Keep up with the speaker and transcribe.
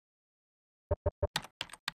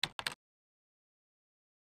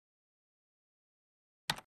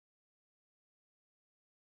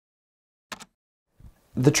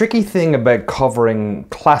The tricky thing about covering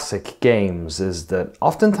classic games is that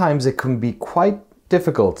oftentimes it can be quite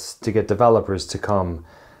difficult to get developers to come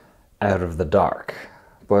out of the dark.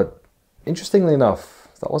 But interestingly enough,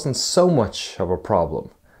 that wasn't so much of a problem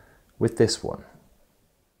with this one.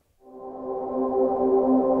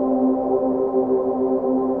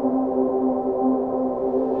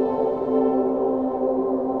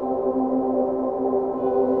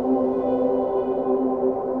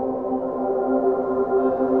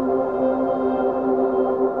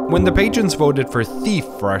 When the patrons voted for Thief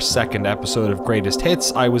for our second episode of Greatest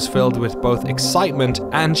Hits, I was filled with both excitement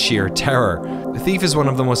and sheer terror. Thief is one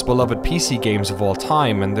of the most beloved PC games of all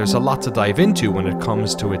time, and there's a lot to dive into when it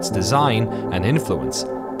comes to its design and influence.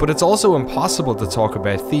 But it's also impossible to talk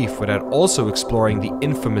about Thief without also exploring the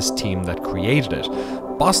infamous team that created it.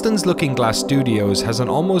 Boston's Looking Glass Studios has an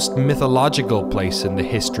almost mythological place in the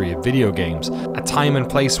history of video games, a time and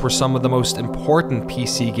place where some of the most important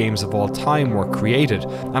PC games of all time were created,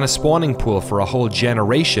 and a spawning pool for a whole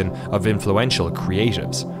generation of influential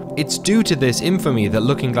creatives. It's due to this infamy that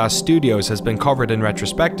Looking Glass Studios has been covered in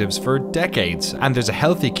retrospectives for decades, and there's a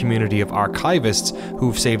healthy community of archivists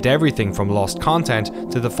who've saved everything from lost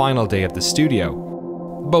content to the final day of the studio.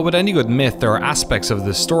 But with any good myth, there are aspects of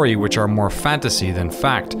the story which are more fantasy than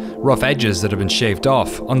fact, rough edges that have been shaved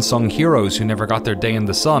off, unsung heroes who never got their day in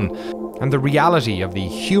the sun, and the reality of the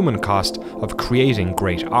human cost of creating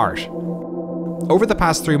great art. Over the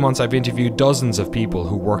past 3 months, I've interviewed dozens of people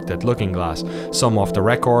who worked at Looking Glass, some off the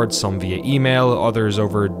record, some via email, others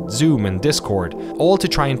over Zoom and Discord, all to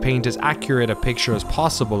try and paint as accurate a picture as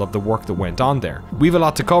possible of the work that went on there. We've a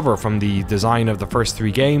lot to cover, from the design of the first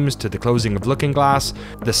 3 games to the closing of Looking Glass,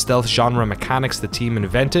 the stealth genre mechanics the team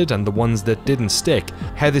invented and the ones that didn't stick,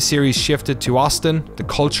 how the series shifted to Austin, the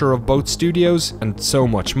culture of both studios, and so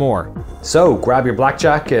much more. So grab your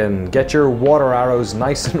blackjack and get your water arrows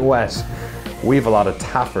nice and wet. We've a lot of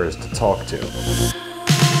taffers to talk to.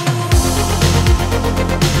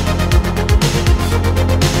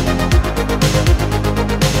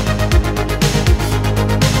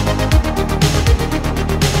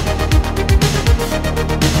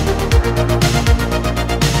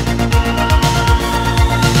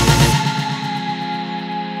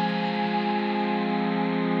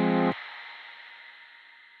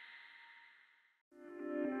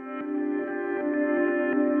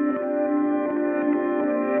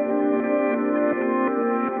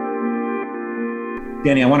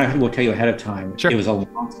 Danny, we'll tell you ahead of time. Sure. It was a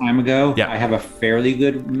long time ago. Yeah. I have a fairly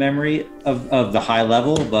good memory of the high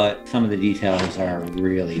level, but some of the details are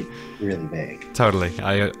really, really vague. Totally,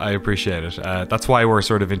 I appreciate it. That's why we're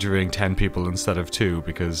sort of interviewing 10 people instead of 2,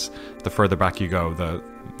 because the further back you go,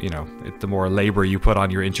 the more labor you put on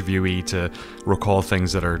your interviewee to recall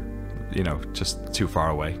things that are, just too far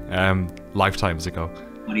away. Lifetimes ago.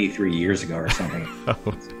 23 years ago or something.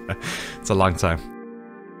 It's a long time.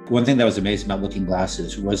 One thing that was amazing about Looking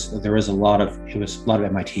Glasses was there was a lot of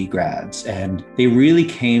MIT grads, and they really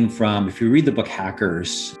came from, if you read the book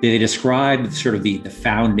Hackers, they described sort of the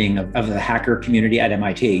founding of the hacker community at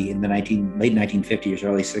MIT in the late 1950s,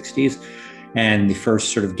 early 60s, and the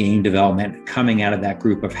first sort of game development coming out of that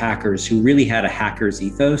group of hackers who really had a hacker's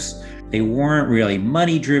ethos. They weren't really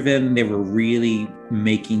money driven, they were really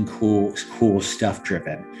making cool stuff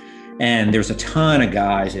driven. And there's a ton of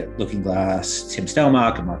guys at Looking Glass, Tim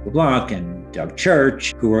Stelmach and Mark LeBlanc and Doug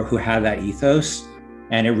Church, who had that ethos.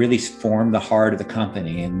 And it really formed the heart of the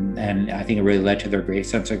company. And I think it really led to their great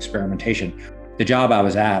sense of experimentation. The job I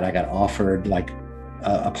was at, I got offered like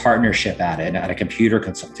a partnership at a computer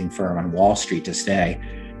consulting firm on Wall Street to stay.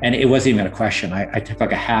 And it wasn't even a question. I took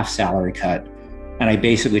like a half salary cut, and I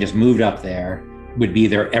basically just moved up there, would be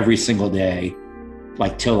there every single day,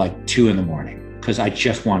 like till like 2 a.m. because I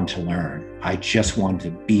just wanted to learn. I just wanted to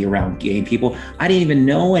be around game people. I didn't even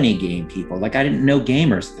know any game people. Like, I didn't know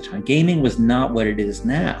gamers at the time. Gaming was not what it is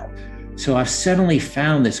now. So I've suddenly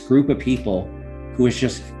found this group of people who is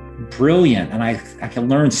just brilliant, and I can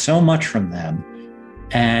learn so much from them.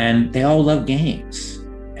 And they all love games.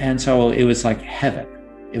 And so it was like heaven.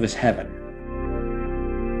 It was heaven.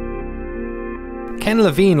 Ken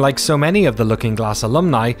Levine, like so many of the Looking Glass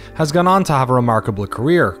alumni, has gone on to have a remarkable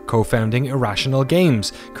career, co-founding Irrational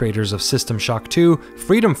Games, creators of System Shock 2,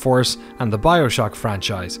 Freedom Force, and the BioShock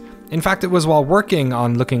franchise. In fact, it was while working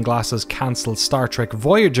on Looking Glass's cancelled Star Trek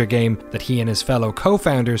Voyager game that he and his fellow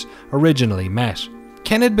co-founders originally met.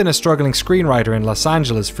 Ken had been a struggling screenwriter in Los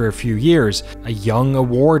Angeles for a few years, a young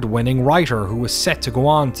award-winning writer who was set to go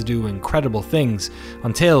on to do incredible things,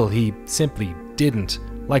 until he simply didn't.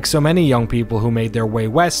 Like so many young people who made their way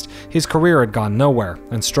west, his career had gone nowhere,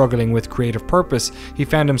 and struggling with creative purpose, he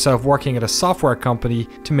found himself working at a software company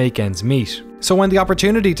to make ends meet. So when the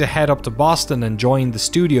opportunity to head up to Boston and join the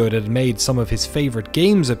studio that had made some of his favourite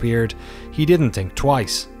games appeared, he didn't think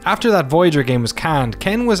twice. After that Voyager game was canned,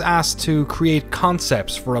 Ken was asked to create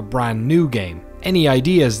concepts for a brand new game. Any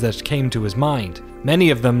ideas that came to his mind.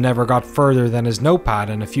 Many of them never got further than his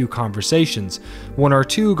notepad and a few conversations. One or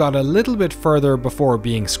two got a little bit further before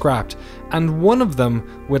being scrapped, and one of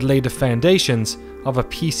them would lay the foundations of a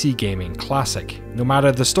PC gaming classic. No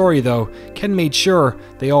matter the story though, Ken made sure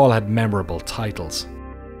they all had memorable titles.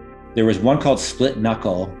 There was one called Split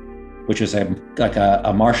Knuckle, which was like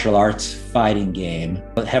a martial arts fighting game,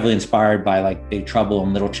 heavily inspired by like Big Trouble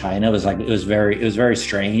in Little China. It was very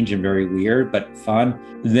strange and very weird, but fun.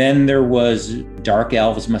 Then there was Dark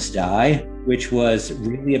Elves Must Die, which was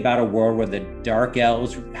really about a world where the Dark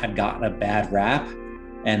Elves had gotten a bad rap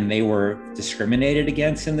and they were discriminated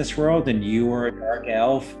against in this world, and you were a Dark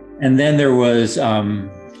Elf. And then there was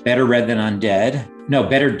Better Red Than Undead. No,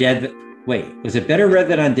 Better Dead. Wait, was it Better Red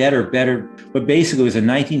Than Undead or Better? But basically, it was a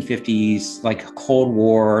 1950s like Cold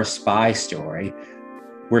War spy story,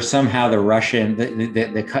 where somehow the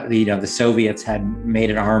the Soviets had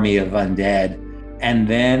made an army of undead. And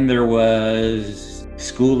then there was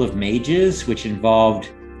School of Mages, which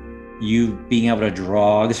involved you being able to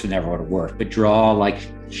draw. This would never would have worked, but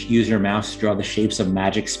use your mouse to draw the shapes of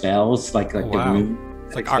magic spells, like the rune.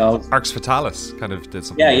 It's like Arx Fatalis kind of did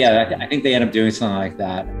something. Yeah. I think they ended up doing something like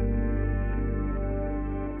that.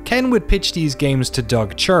 Ken would pitch these games to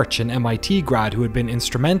Doug Church, an MIT grad who had been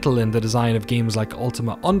instrumental in the design of games like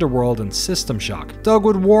Ultima Underworld and System Shock. Doug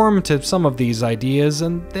would warm to some of these ideas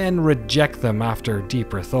and then reject them after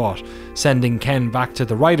deeper thought, sending Ken back to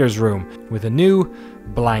the writer's room with a new,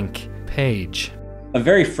 blank page. A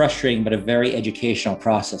very frustrating but a very educational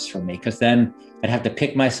process for me, because then I'd have to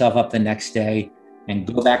pick myself up the next day and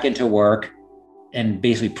go back into work and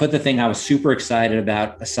basically put the thing I was super excited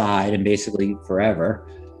about aside and basically forever,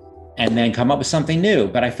 and then come up with something new.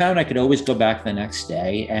 But I found I could always go back the next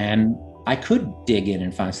day and I could dig in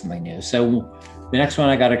and find something new. So the next one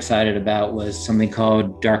I got excited about was something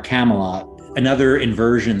called Dark Camelot, another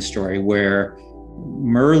inversion story where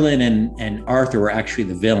Merlin and Arthur were actually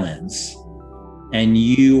the villains, and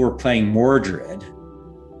you were playing Mordred.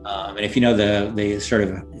 And if you know the sort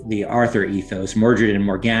of the Arthur ethos, Mordred and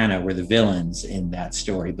Morgana were the villains in that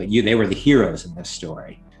story, but they were the heroes in this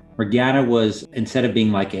story. Morgana was, instead of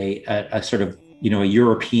being like a sort of, a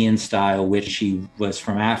European style witch, she was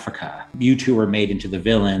from Africa. You two were made into the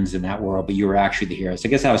villains in that world, but you were actually the heroes. I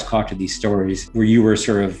guess I was caught to these stories where you were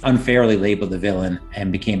sort of unfairly labeled the villain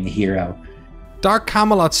and became the hero. Dark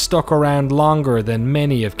Camelot stuck around longer than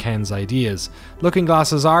many of Ken's ideas. Looking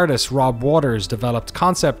Glass's artist Rob Waters developed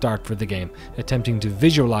concept art for the game, attempting to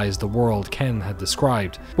visualize the world Ken had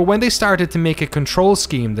described. But when they started to make a control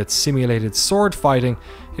scheme that simulated sword fighting,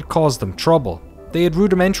 it caused them trouble. They had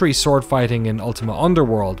rudimentary sword fighting in Ultima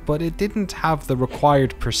Underworld, but it didn't have the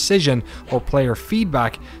required precision or player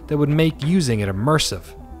feedback that would make using it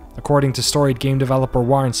immersive. According to storied game developer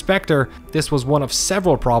Warren Spector, this was one of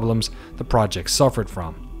several problems the project suffered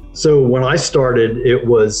from. So when I started, it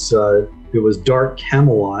was Dark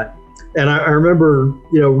Camelot, and I remember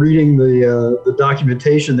reading the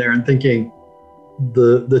documentation there and thinking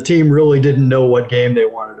the team really didn't know what game they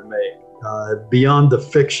wanted to make. Beyond the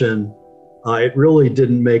fiction, it really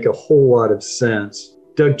didn't make a whole lot of sense.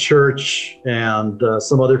 Doug Church and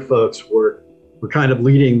some other folks were kind of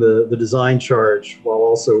leading the design charge while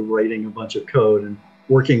also writing a bunch of code and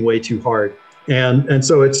working way too hard. And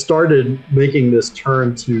so it started making this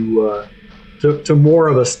turn to more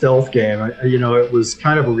of a stealth game. It was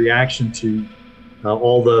kind of a reaction to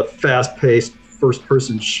all the fast-paced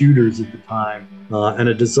first-person shooters at the time, and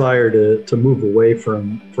a desire to move away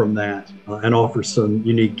from that and offer some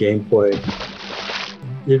unique gameplay.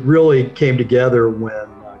 It really came together when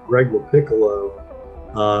Greg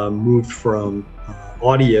LaPiccolo moved from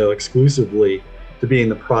audio exclusively to being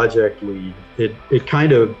the project lead. It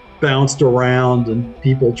kind of bounced around and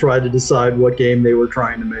people tried to decide what game they were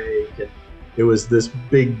trying to make. And it was this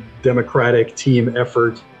big democratic team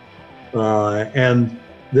effort, and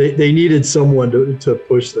they needed someone to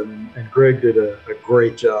push them, and Greg did a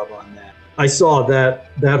great job on that. I saw that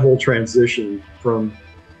whole transition from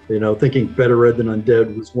thinking Better Red Than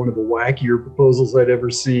Undead was one of the wackier proposals I'd ever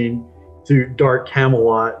seen, to Dark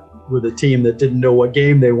Camelot with a team that didn't know what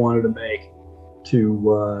game they wanted to make,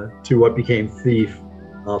 to what became Thief,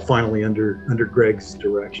 finally under Greg's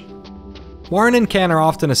direction. Warren and Ken are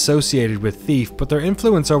often associated with Thief, but their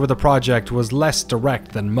influence over the project was less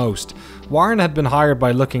direct than most. Warren had been hired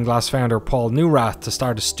by Looking Glass founder Paul Neurath to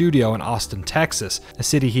start a studio in Austin, Texas, a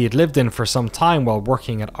city he had lived in for some time while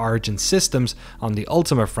working at Origin Systems on the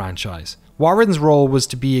Ultima franchise. Warren's role was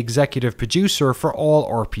to be executive producer for all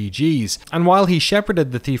RPGs, and while he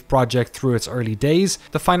shepherded the Thief project through its early days,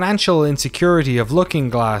 the financial insecurity of Looking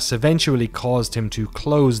Glass eventually caused him to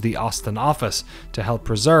close the Austin office to help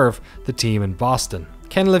preserve the team in Boston.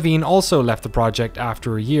 Ken Levine also left the project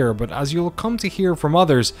after a year, but as you'll come to hear from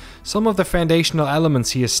others, some of the foundational elements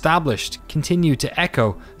he established continue to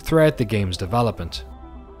echo throughout the game's development.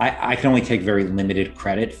 I can only take very limited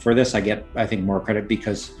credit for this. I think more credit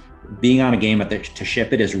because being on a game to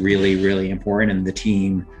ship it is really, really important. And the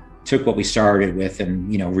team took what we started with and,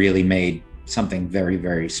 really made something very,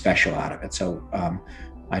 very special out of it. So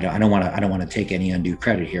I don't want to take any undue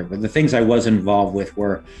credit here, but the things I was involved with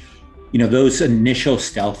were, those initial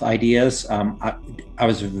stealth ideas. I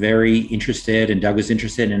was very interested, and Doug was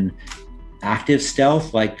interested in active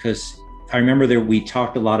stealth, because I remember we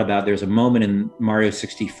talked a lot about, there's a moment in Mario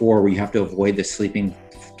 64 where you have to avoid the sleeping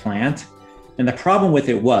plant. And the problem with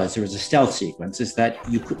it was there was a stealth sequence, is that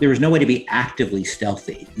there was no way to be actively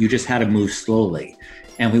stealthy. You just had to move slowly.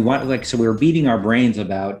 And we were beating our brains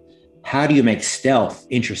about how do you make stealth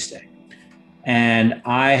interesting? And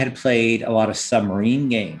I had played a lot of submarine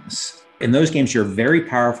games. In those games, you're very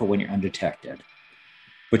powerful when you're undetected,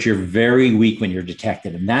 but you're very weak when you're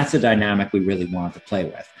detected. And that's a dynamic we really wanted to play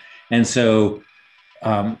with. And so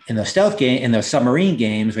in the submarine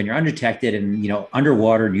games, when you're undetected and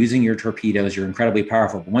underwater and using your torpedoes, you're incredibly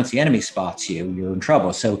powerful. But once the enemy spots you, you're in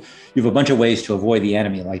trouble. So you have a bunch of ways to avoid the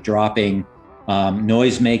enemy, like dropping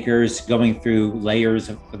noisemakers, going through layers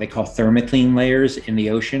of what they call thermocline layers in the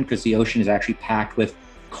ocean, because the ocean is actually packed with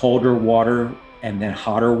colder water and then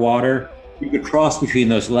hotter water. You could cross between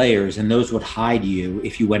those layers, and those would hide you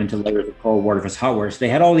if you went into layers of cold water versus hot water. So they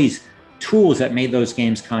had all these tools that made those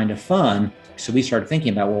games kind of fun. So we started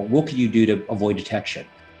thinking about, well, what could you do to avoid detection?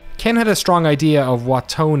 Ken had a strong idea of what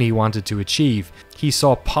tone he wanted to achieve. He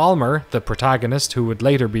saw Palmer, the protagonist, who would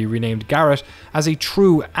later be renamed Garrett, as a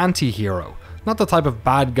true anti-hero. Not the type of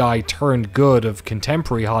bad guy turned good of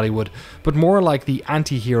contemporary Hollywood, but more like the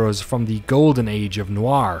anti-heroes from the golden age of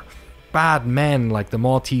noir. Bad men like the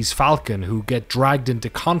Maltese Falcon who get dragged into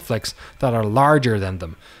conflicts that are larger than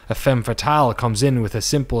them. A femme fatale comes in with a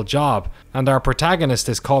simple job, and our protagonist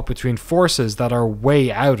is caught between forces that are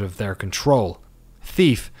way out of their control.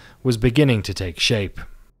 Thief was beginning to take shape.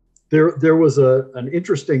 There was an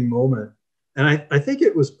interesting moment, and I think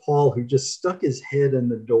it was Paul who just stuck his head in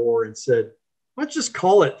the door and said, "Let's just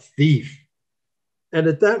call it Thief." And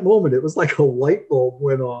at that moment, it was like a light bulb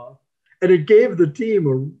went off, and it gave the team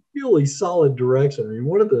a really solid direction. I mean,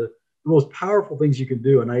 one of the most powerful things you can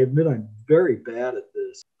do, and I admit I'm very bad at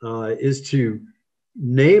this, is to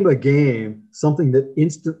name a game something that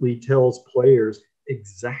instantly tells players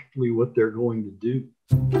exactly what they're going to do.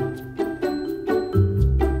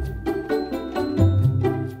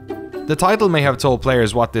 The title may have told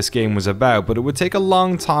players what this game was about, but it would take a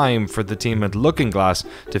long time for the team at Looking Glass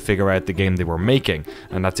to figure out the game they were making,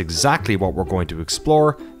 and that's exactly what we're going to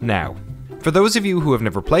explore now. For those of you who have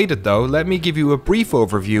never played it though, let me give you a brief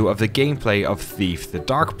overview of the gameplay of Thief: The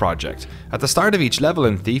Dark Project. At the start of each level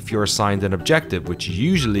in Thief, you're assigned an objective, which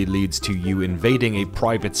usually leads to you invading a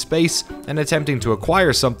private space and attempting to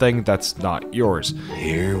acquire something that's not yours.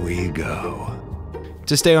 Here we go.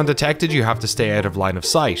 To stay undetected, you have to stay out of line of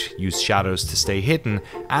sight, use shadows to stay hidden,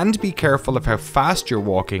 and be careful of how fast you're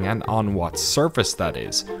walking and on what surface that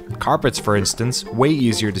is. Carpets, for instance, way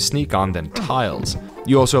easier to sneak on than tiles.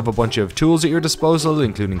 You also have a bunch of tools at your disposal,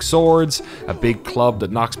 including swords, a big club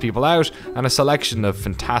that knocks people out, and a selection of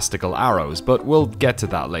fantastical arrows, but we'll get to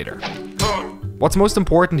that later. What's most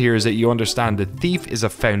important here is that you understand that Thief is a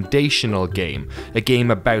foundational game, a game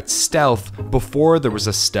about stealth before there was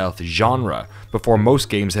a stealth genre, before most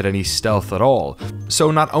games had any stealth at all. So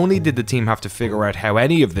not only did the team have to figure out how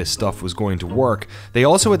any of this stuff was going to work, they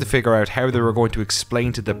also had to figure out how they were going to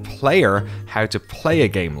explain to the player how to play a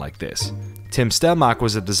game like this. Tim Stelmach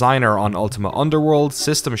was a designer on Ultima Underworld,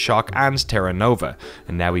 System Shock and Terra Nova,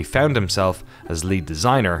 and now he found himself as lead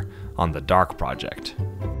designer on the Dark Project.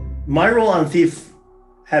 My role on Thief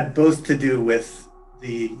had both to do with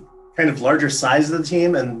the kind of larger size of the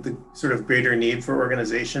team and the sort of greater need for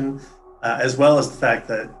organization, as well as the fact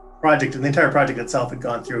that the entire project itself had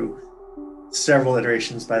gone through several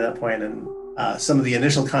iterations by that point, and some of the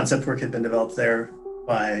initial concept work had been developed there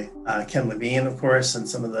by Ken Levine, of course, and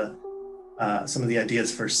some of the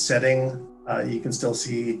ideas for setting. You can still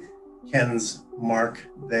see Ken's mark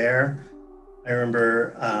there. I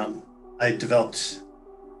remember I developed,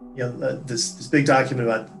 this big document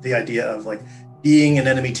about the idea of like being in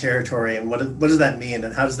enemy territory and what does that mean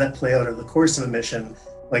and how does that play out over the course of a mission?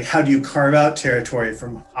 Like, how do you carve out territory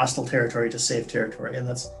from hostile territory to safe territory? And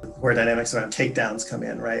that's where dynamics around takedowns come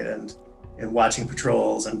in, right? And watching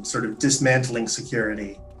patrols and sort of dismantling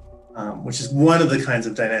security, which is one of the kinds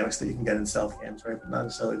of dynamics that you can get in stealth games, right? But not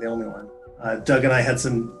necessarily the only one. Doug and I had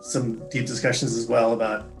some deep discussions as well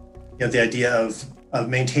about the idea of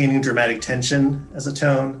maintaining dramatic tension as a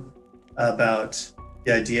tone, about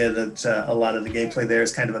the idea that a lot of the gameplay there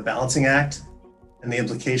is kind of a balancing act, and the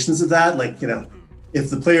implications of that, like, if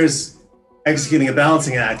the player's executing a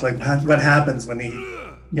balancing act, like what happens when he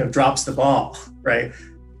drops the ball, right?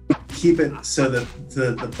 Keep it so that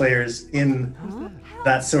the player's in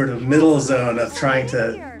that sort of middle zone of trying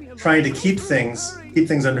to keep things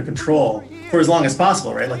under control for as long as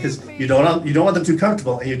possible, right? Like, because you don't want them too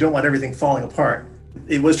comfortable and you don't want everything falling apart.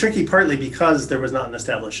 It was tricky partly because there was not an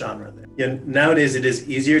established genre there. Nowadays it is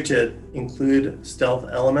easier to include stealth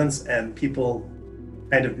elements and people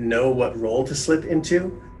kind of know what role to slip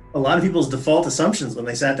into. A lot of people's default assumptions when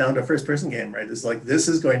they sat down to a first-person game, right, is like, this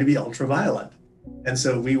is going to be ultra-violent. And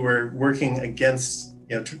so we were working against,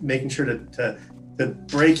 making sure to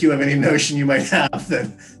break you of any notion you might have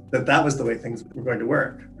that was the way things were going to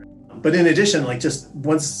work. But in addition, like, just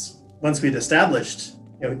once we'd established,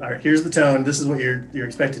 all right, here's the tone, this is what you're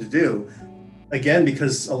expected to do. Again,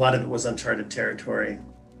 because a lot of it was uncharted territory,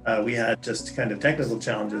 we had just kind of technical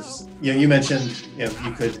challenges. You mentioned,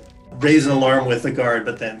 you could raise an alarm with a guard,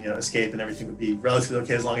 but then, escape and everything would be relatively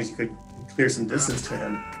okay as long as you could clear some distance to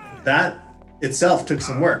him. That itself took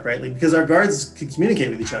some work, right? Like, because our guards could communicate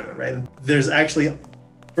with each other, right? And there's actually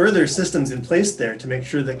further systems in place there to make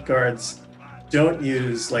sure that guards don't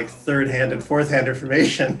use like third-hand and fourth-hand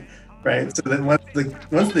information, right? So that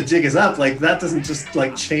once the jig is up, like, that doesn't just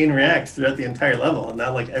like chain react throughout the entire level, and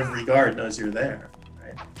now like every guard knows you're there,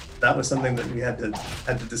 right? That was something that we had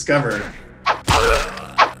to discover.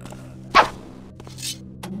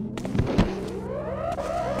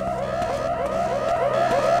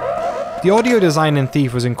 The audio design in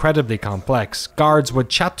Thief was incredibly complex. Guards would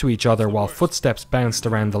chat to each other while footsteps bounced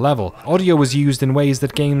around the level. Audio was used in ways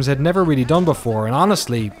that games had never really done before, and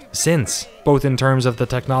honestly, since, both in terms of the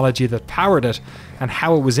technology that powered it and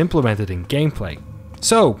how it was implemented in gameplay.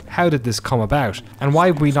 So, how did this come about, and why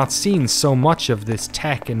have we not seen so much of this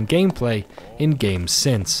tech and gameplay in games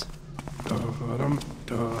since?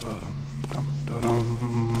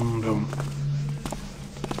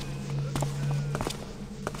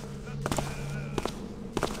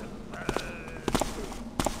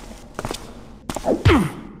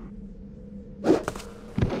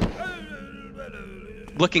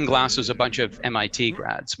 Looking Glass was a bunch of MIT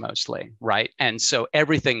grads mostly, right? And so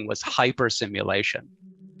everything was hyper simulation.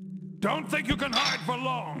 Don't think you can hide for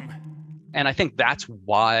long. And I think that's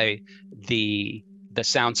why the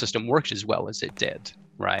sound system worked as well as it did,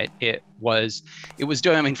 right? It was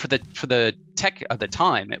doing, I mean, for the tech of the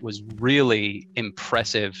time, it was really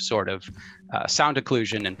impressive sort of sound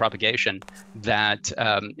occlusion and propagation that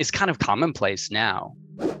is kind of commonplace now.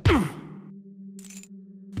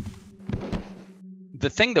 The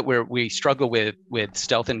thing that we struggle with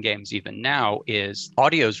stealth in games even now is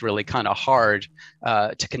audio is really kind of hard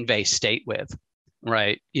to convey state with,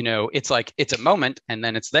 right? It's like, it's a moment and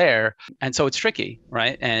then it's there. And so it's tricky,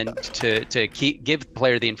 right? And to give the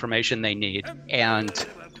player the information they need. And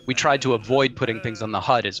we tried to avoid putting things on the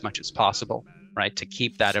HUD as much as possible, right? To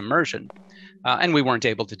keep that immersion. And we weren't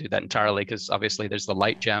able to do that entirely because obviously there's the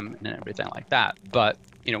light gem and everything like that. But,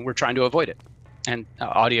 we're trying to avoid it. And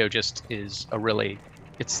audio just is a really,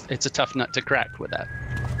 it's a tough nut to crack with that.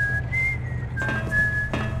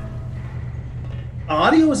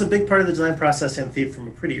 Audio was a big part of the design process in Thief from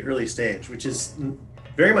a pretty early stage, which is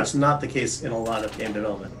very much not the case in a lot of game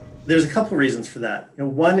development. There's a couple reasons for that.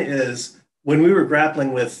 One is when we were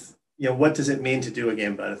grappling with, what does it mean to do a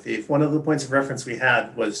game about a thief? One of the points of reference we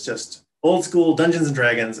had was just old school Dungeons and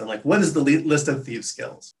Dragons and like, what is the list of thief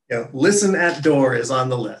skills? Listen at door is on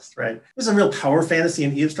the list, right? There's a real power fantasy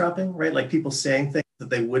in eavesdropping, right? Like people saying things that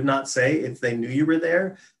they would not say if they knew you were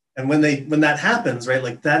there. And when that happens, right,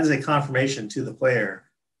 like that is a confirmation to the player,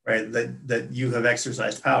 right, that you have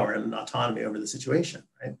exercised power and autonomy over the situation,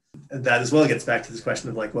 right? And that as well gets back to this question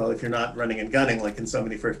of like, well, if you're not running and gunning, like in so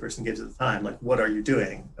many first-person games at the time, like what are you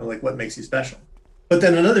doing? And like what makes you special? But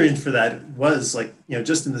then another reason for that was like,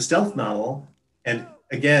 just in the stealth model, and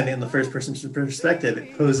again, in the first-person perspective,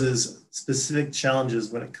 it poses specific challenges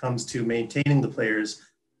when it comes to maintaining the player's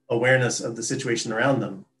awareness of the situation around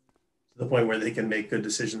them, to the point where they can make good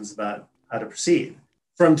decisions about how to proceed.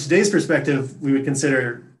 from today's perspective, we would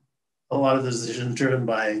consider a lot of those decisions driven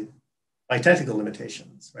by technical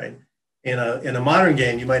limitations, right? In a modern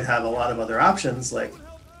game, you might have a lot of other options, like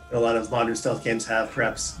a lot of modern stealth games have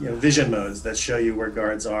perhaps vision modes that show you where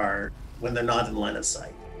guards are when they're not in line of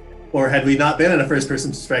sight. Or had we not been in a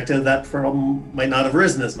first-person perspective, that problem might not have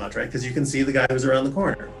arisen as much, right? Because you can see the guy who's around the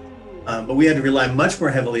corner. But we had to rely much more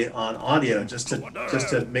heavily on audio just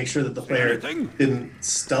to make sure that the player didn't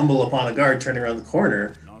stumble upon a guard turning around the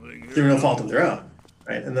corner through no fault of their own,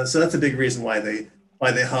 right? And so that's a big reason why they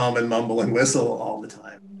hum and mumble and whistle all the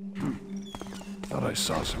time. Thought I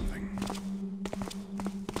saw something.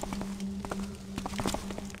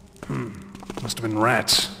 Must have been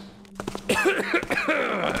rats.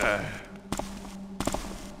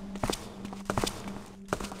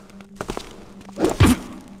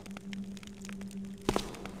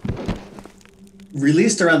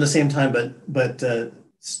 Released around the same time, but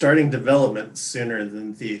starting development sooner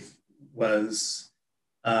than Thief was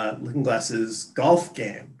Looking Glass's golf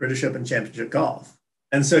game, British Open Championship Golf.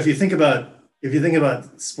 And so if you think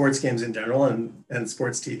about sports games in general and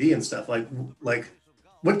sports TV and stuff, like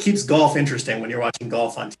what keeps golf interesting when you're watching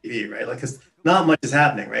golf on TV, right? Like, because not much is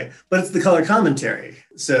happening, right? But it's the color commentary.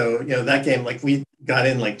 So that game, like we got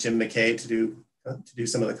in like Jim McKay to do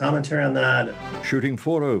some of the commentary on that. Shooting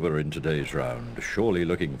 4 over in today's round, surely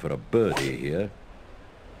looking for a birdie here.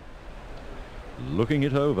 Looking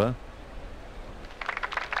it over.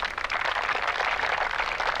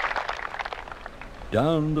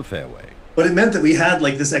 Down the fairway. But it meant that we had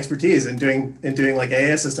like this expertise in doing like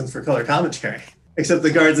AI systems for color commentary. Except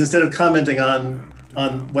the guards, instead of commenting on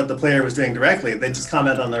what the player was doing directly, they just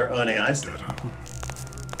comment on their own AI stuff.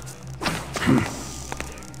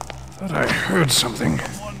 Thought I heard something.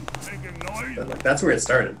 But like, that's where it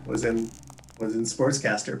started. Was in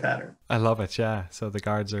sportscaster pattern. I love it. Yeah. So the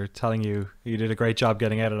guards are telling you did a great job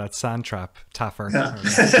getting out of that sand trap, Taffer.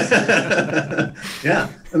 Yeah. Yeah.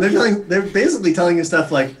 And they're basically telling you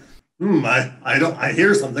stuff like, I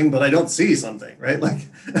hear something, but I don't see something, right? Like,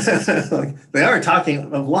 like they are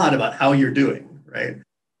talking a lot about how you're doing, right?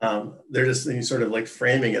 They're just sort of like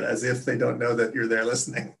framing it as if they don't know that you're there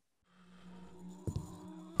listening.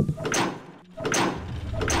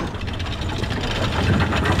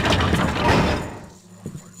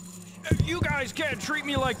 You guys can't treat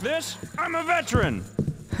me like this. I'm a veteran.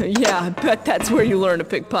 Yeah, I bet that's where you learn to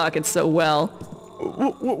pickpocket so well.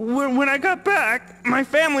 When I got back, my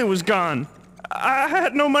family was gone. I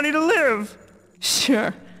had no money to live.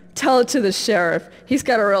 Sure. Tell it to the sheriff. He's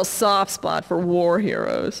got a real soft spot for war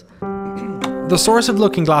heroes. The source of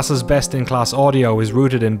Looking Glass's best-in-class audio is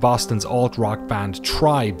rooted in Boston's alt-rock band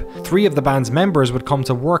Tribe. 3 of the band's members would come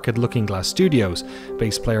to work at Looking Glass Studios.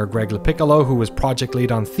 Bass player Greg LaPiccolo, who was project lead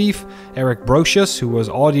on Thief, Eric Brocious, who was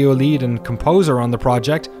audio lead and composer on the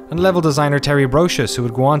project, and level designer Terry Brocious, who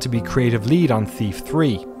would go on to be creative lead on Thief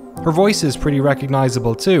 3. Her voice is pretty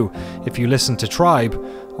recognisable too, if you listen to Tribe,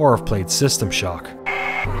 or have played System Shock.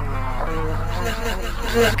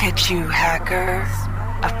 Look at you, hacker.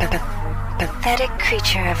 A pathetic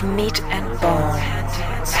creature of meat and bone,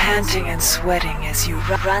 panting and sweating as you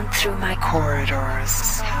run through my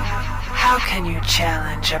corridors. How can you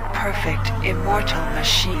challenge a perfect, immortal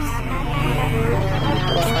machine?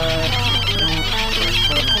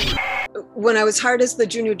 When I was hired as the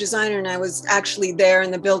junior designer and I was actually there in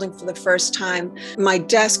the building for the first time, my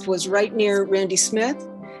desk was right near Randy Smith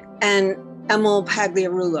and Emil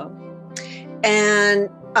Pagliarulo. And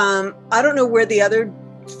I don't know where the other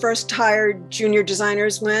first hired junior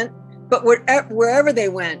designers went, but wherever they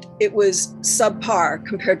went, it was subpar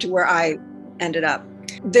compared to where I ended up.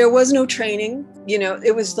 There was no training,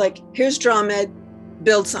 it was like, here's DrawMed,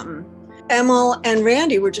 build something. Emil and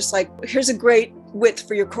Randy were just like, here's a great width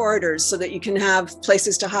for your corridors so that you can have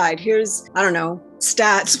places to hide. Here's,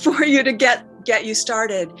 stats for you to get you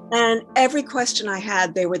started. And every question I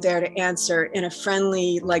had, they were there to answer in a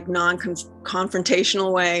friendly, like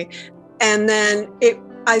non-confrontational way. And then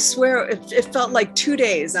I swear, it felt like 2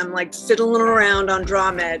 days. I'm like fiddling around on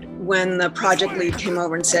DrawMed when the project lead came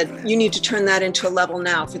over and said, you need to turn that into a level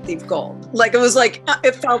now for Thief Gold. Like,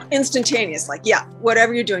 it felt instantaneous. Like, yeah,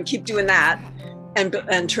 whatever you're doing, keep doing that and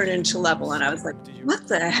turn it into level. And I was like, what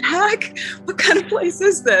the heck? What kind of place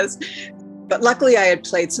is this? But luckily I had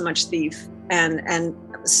played so much Thief and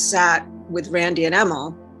sat with Randy and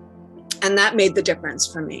Emil, and that made the difference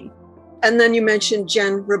for me. And then you mentioned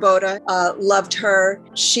Jen Rabota, loved her.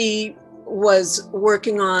 She was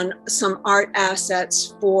working on some art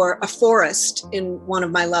assets for a forest in one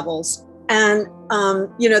of my levels. And,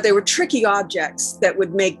 they were tricky objects that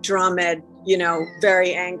would make DrawMed,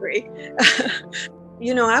 very angry.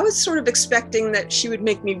 You know, I was sort of expecting that she would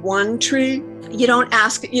make me one tree. You don't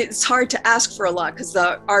ask, it's hard to ask for a lot because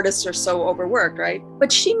the artists are so overworked, right?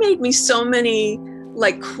 But she made me so many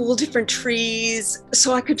like cool different trees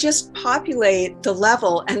so I could just populate the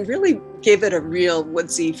level and really give it a real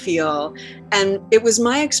woodsy feel. And it was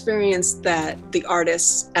my experience that the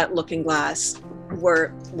artists at Looking Glass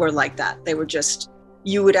were like that. They were just,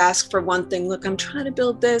 you would ask for one thing, look, I'm trying to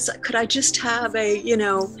build this. Could I just have a,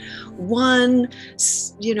 one,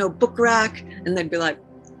 book rack? And they'd be like,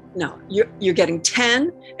 no, you're getting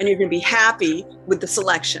 10 and you're gonna be happy with the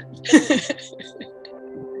selection.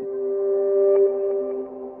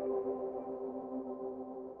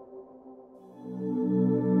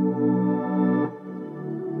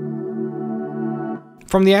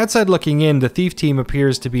 From the outside looking in, the Thief team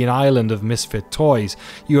appears to be an island of misfit toys.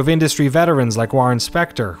 You have industry veterans like Warren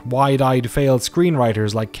Spector, wide-eyed failed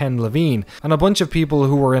screenwriters like Ken Levine, and a bunch of people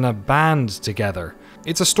who were in a band together.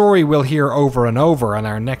 It's a story we'll hear over and over, and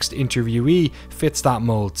our next interviewee fits that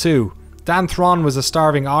mold too. Dan Thron was a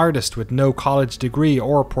starving artist with no college degree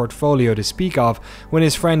or portfolio to speak of when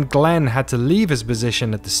his friend Glenn had to leave his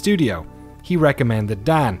position at the studio. He recommended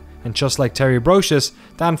Dan. And just like Terry Brocious,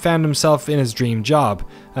 Dan found himself in his dream job,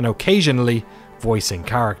 and occasionally voicing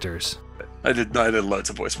characters. I did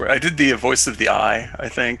loads of voice work. I did the voice of the eye, I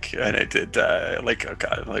think, and I did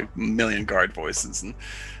like million guard voices, and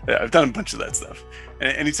I've done a bunch of that stuff.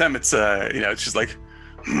 And anytime it's it's just like,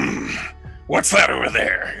 what's that over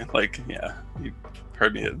there? Like, yeah, you've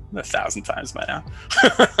heard me 1,000 times by now.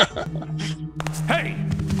 Hey,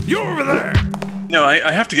 you over there! No,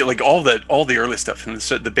 I have to get like all the early stuff, and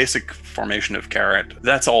the basic formation of Carrot.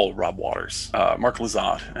 That's all Rob Waters, Mark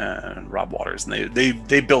Lizotte, and Rob Waters, and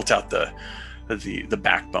they built out the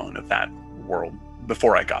backbone of that world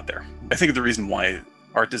before I got there. I think the reason why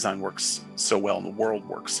art design works so well and the world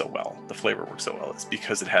works so well, the flavor works so well, is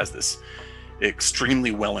because it has this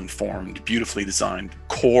extremely well-informed, beautifully designed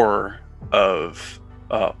core of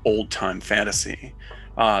old-time fantasy.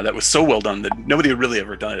 That was so well done that nobody had really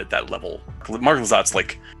ever done it at that level. Mark Lizotte's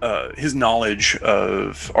like his knowledge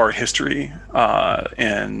of art history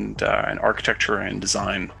and architecture and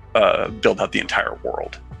design built out the entire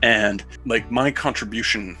world. And like my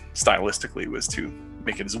contribution stylistically was to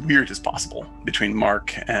make it as weird as possible between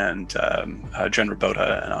Mark and Jen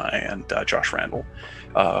Rabota and I and Josh Randall.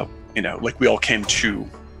 Like we all came to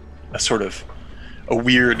a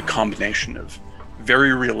weird combination of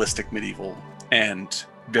very realistic medieval and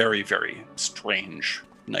very, very strange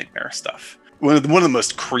nightmare stuff. One of the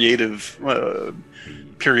most creative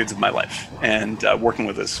periods of my life, and working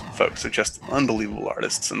with those folks are just unbelievable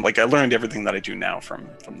artists. And like I learned everything that I do now from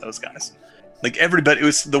those guys. Like everybody, it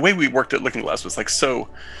was the way we worked at Looking Glass was like so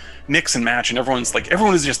mix and match, and everyone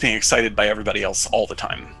was just being excited by everybody else all the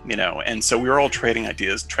time, and so we were all trading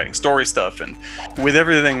ideas, trading story stuff, and with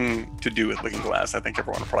everything to do with Looking Glass, I think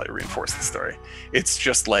everyone will probably reinforce the story. It's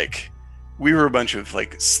just like we were a bunch of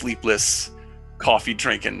like sleepless, coffee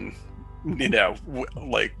drinking,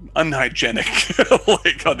 like unhygienic,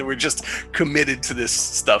 we're just committed to this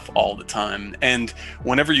stuff all the time. And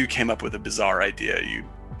whenever you came up with a bizarre idea, you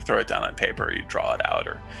throw it down on paper, you draw it out,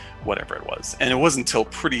 or whatever it was. And it wasn't until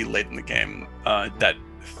pretty late in the game that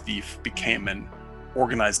Thief became an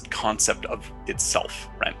organized concept of itself,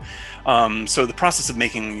 right? So the process of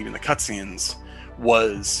making even the cutscenes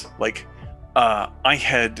was like, I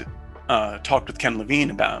had talked with Ken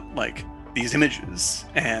Levine about like these images,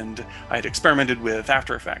 and I had experimented with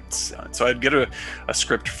After Effects. So I'd get a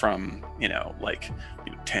script from,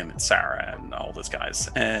 Tim and Sarah and all those guys,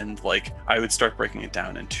 and like I would start breaking it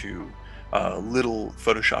down into little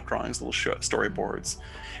Photoshop drawings, little storyboards.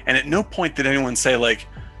 And at no point did anyone say like,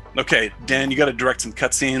 okay, Dan, you got to direct some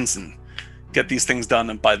cutscenes and get these things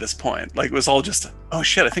done by this point. Like it was all just, oh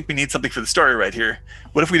shit, I think we need something for the story right here.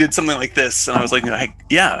 What if we did something like this? And I was like,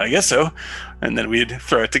 yeah, I guess so. And then we'd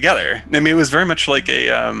throw it together. I mean, it was very much like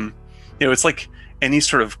a, it's like any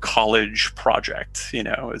sort of college project,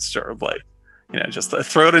 it's sort of like, just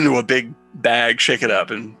throw it into a big bag, shake it up,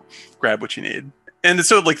 and grab what you need. And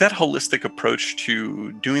so like that holistic approach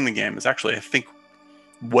to doing the game is actually, I think,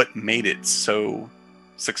 what made it so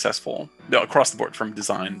successful across the board, from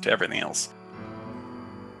design to everything else.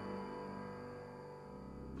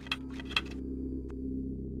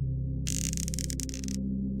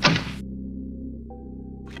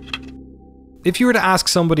 If you were to ask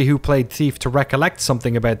somebody who played Thief to recollect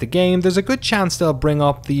something about the game, there's a good chance they'll bring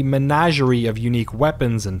up the menagerie of unique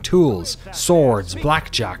weapons and tools, swords,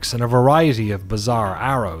 blackjacks, and a variety of bizarre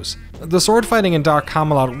arrows. The sword fighting in Dark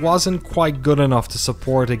Camelot wasn't quite good enough to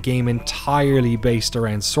support a game entirely based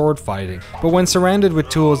around sword fighting, but when surrounded with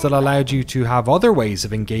tools that allowed you to have other ways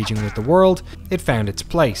of engaging with the world, it found its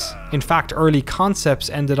place. In fact, early concepts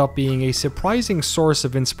ended up being a surprising source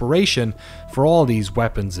of inspiration for all these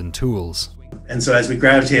weapons and tools. And so as we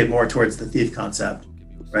gravitate more towards the Thief concept,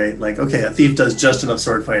 right? Like, okay, a Thief does just enough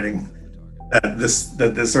sword fighting that this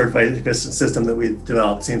sword fighting system that we've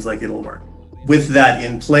developed seems like it'll work. With that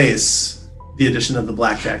in place, the addition of the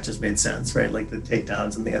blackjack just made sense, right? Like the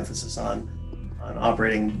takedowns and the emphasis on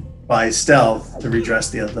operating by stealth to redress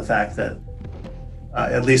the fact that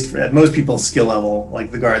at least at most people's skill level,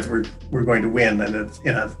 like the guards were going to win, and it's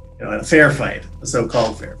in a fair fight, a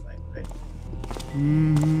so-called fair fight, right?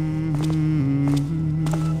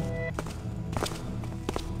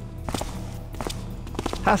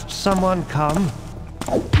 Has someone come?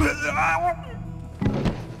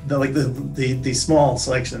 The small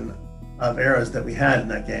selection of arrows that we had in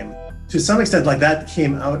that game, to some extent, like that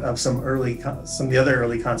came out of some of the other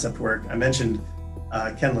early concept work. I mentioned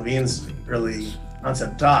Ken Levine's early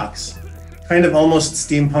concept docs, kind of almost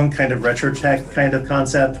steampunk, kind of retro tech kind of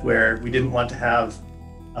concept, where we didn't want to have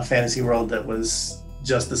a fantasy world that was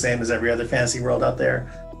just the same as every other fantasy world out there.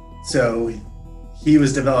 So he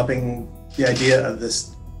was developing the idea of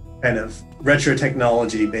this kind of retro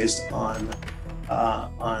technology based on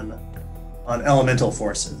elemental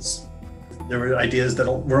forces. There were ideas that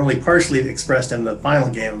were only partially expressed in the final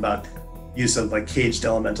game about use of like caged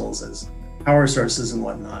elementals as power sources and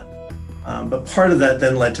whatnot. But part of that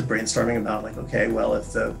then led to brainstorming about like, okay, well,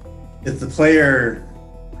 if the player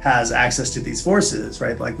has access to these forces,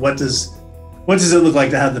 right? Like, what does it look like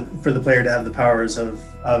to for the player to have the powers of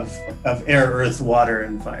air, earth, water,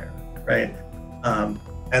 and fire, right?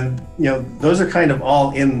 And those are kind of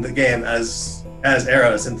all in the game as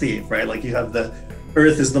arrows in Thief, right? Like you have the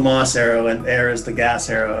earth is the moss arrow, and air is the gas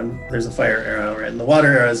arrow, and there's a fire arrow, right? And the water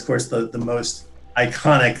arrow is, of course, the most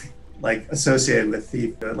iconic, like associated with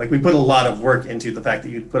Thief. Like we put a lot of work into the fact that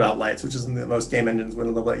you'd put out lights, which isn't the most game engines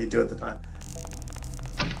wouldn't let you do at the time.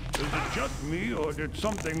 Is it just me, or did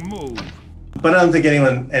something move? But I don't think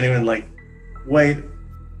anyone like quite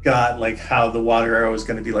got like how the water arrow was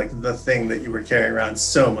going to be like the thing that you were carrying around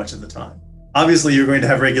so much of the time. Obviously, you're going to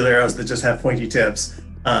have regular arrows that just have pointy tips,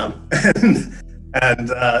 and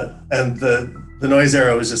the noise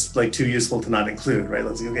arrow is just like too useful to not include, right?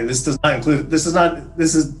 Let's say, okay, this does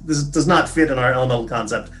not fit in our elemental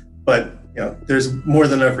concept, but there's more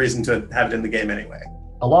than enough reason to have it in the game anyway.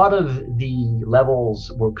 A lot of the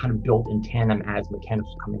levels were kind of built in tandem as mechanics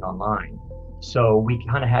were coming online, so we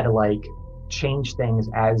kind of had to like change things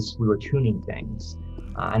as we were tuning things.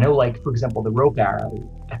 I know, like, for example, the rope arrow,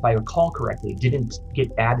 if I recall correctly, didn't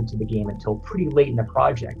get added to the game until pretty late in the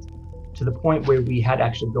project, to the point where we had to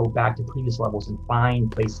actually go back to previous levels and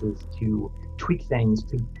find places to tweak things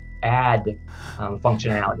to add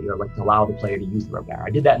functionality, or like to allow the player to use the rope arrow.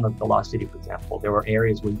 I did that in the Lost City, for example. There were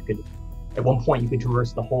areas where you could, at one point, you could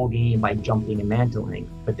traverse the whole game by jumping and mantling,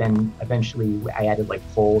 but then eventually I added like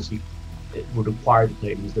poles. It would require the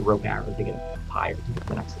player to use the rope arrow to get higher to get to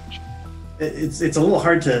the next section. It's a little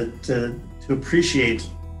hard to appreciate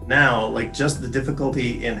now, like just the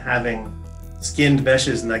difficulty in having skinned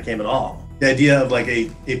meshes in that game at all. The idea of like a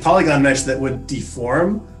polygon mesh that would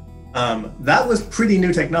deform, that was pretty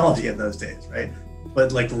new technology in those days, right?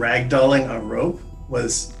 But like ragdolling a rope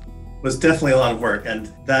was definitely a lot of work, and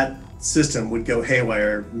that system would go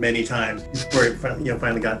haywire many times before it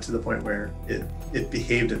finally got to the point where it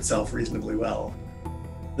behaved itself reasonably well.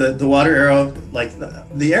 The water arrow, like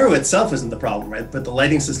the arrow itself isn't the problem, right? But the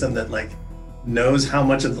lighting system that like knows how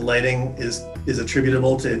much of the lighting is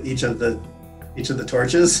attributable to each of the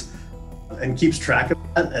torches and keeps track of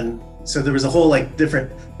that. And so there was a whole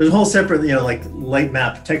separate like light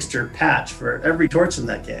map texture patch for every torch in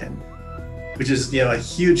that game, which is a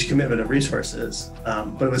huge commitment of resources,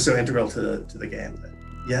 but it was so integral to the game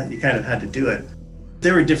that you kind of had to do it.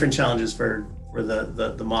 There were different challenges for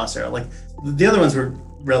the moss arrow. Like the other ones were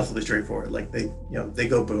relatively straightforward, like they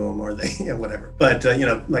go boom, or they whatever. But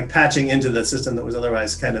like patching into the system that was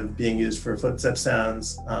otherwise kind of being used for footstep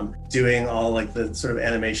sounds, doing all like the sort of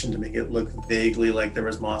animation to make it look vaguely like there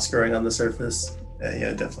was moss growing on the surface.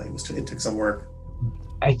 Definitely it took some work.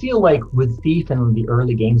 I feel like with Thief and the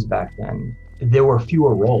early games back then, there were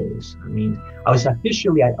fewer roles. I mean, I was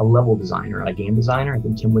officially a level designer, a game designer. I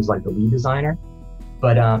think Tim was like the lead designer.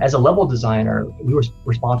 But as a level designer, we were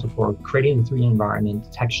responsible for creating the 3D environment,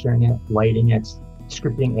 texturing it, lighting it,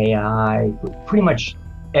 scripting AI. Pretty much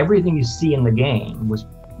everything you see in the game was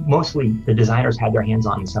mostly the designers had their hands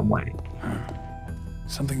on in some way.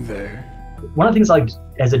 Something there. One of the things I liked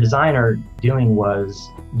as a designer doing was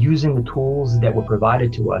using the tools that were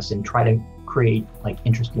provided to us and try to create like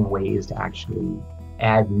interesting ways to actually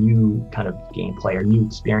add new kind of gameplay or new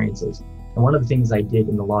experiences. And one of the things I did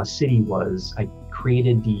in the Lost City was I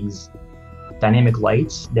created these dynamic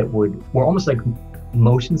lights that were almost like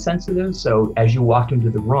motion sensitive. So as you walked into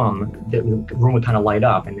the room would kind of light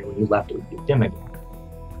up, and then when you left, it would dim again,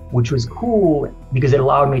 which was cool because it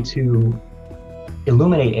allowed me to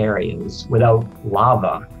illuminate areas without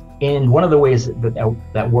lava. And one of the ways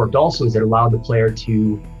that worked also is it allowed the player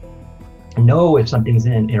to know if something's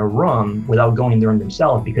in a room without going in the room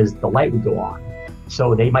themselves, because the light would go on.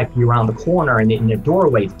 So they might be around the corner and the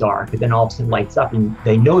doorway's dark, but then all of a sudden lights up and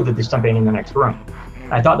they know that there's something in the next room.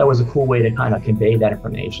 I thought that was a cool way to kind of convey that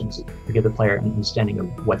information, so to give the player an understanding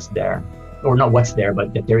of what's there. Or not what's there,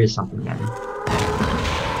 but that there is something there.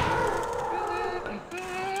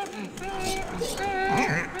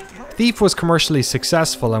 Thief was commercially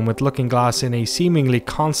successful, and with Looking Glass in a seemingly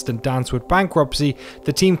constant dance with bankruptcy,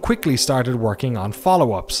 the team quickly started working on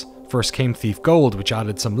follow-ups. First came Thief Gold, which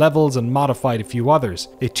added some levels and modified a few others.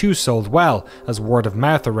 It too sold well, as word of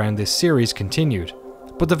mouth around this series continued.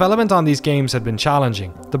 But development on these games had been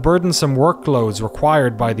challenging. The burdensome workloads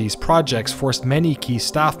required by these projects forced many key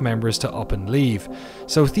staff members to up and leave.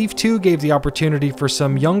 So Thief 2 gave the opportunity for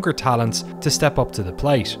some younger talents to step up to the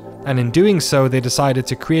plate. And in doing so, they decided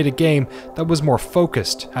to create a game that was more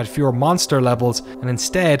focused, had fewer monster levels, and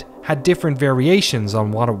instead had different variations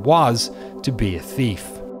on what it was to be a thief.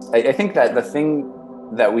 I think that the thing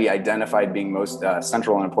that we identified being most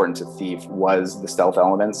central and important to Thief was the stealth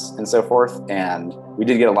elements and so forth. And we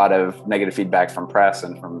did get a lot of negative feedback from press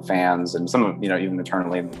and from fans, and some of, even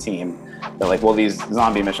internally in the team, that like, well, these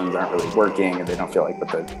zombie missions aren't really working, and they don't feel like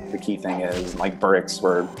what the key thing is. Like Burricks,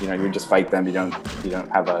 where you just fight them, you don't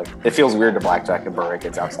have it feels weird to blackjack a Burrick.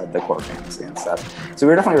 It's outside the core fantasy and stuff. So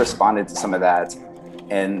we definitely responded to some of that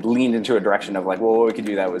and leaned into a direction of like, well, what we could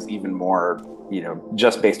do that was even more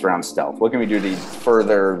just based around stealth. What can we do to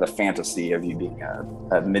further the fantasy of you being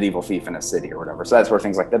a medieval thief in a city or whatever? So that's where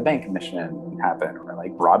things like the bank mission happen, or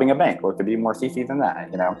like robbing a bank. What could be more thiefy than that,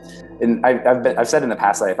 And I've said in the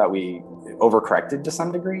past that I thought we overcorrected to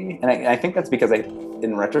some degree. And I think that's because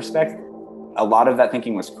in retrospect, a lot of that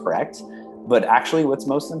thinking was correct. But actually what's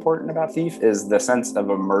most important about Thief is the sense of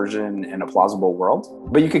immersion in a plausible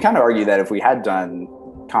world. But you could kind of argue that if we had done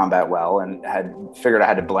combat well and had figured out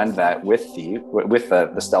how to blend that with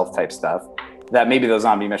the stealth type stuff, that maybe those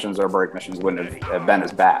zombie missions or Burrick missions wouldn't have been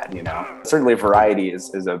as bad, Certainly variety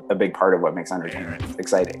is a big part of what makes entertainment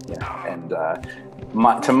exciting, And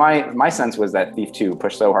my sense was that Thief 2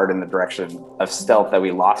 pushed so hard in the direction of stealth that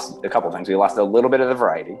we lost a couple things. We lost a little bit of the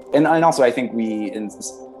variety. And also I think we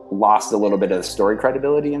lost a little bit of the story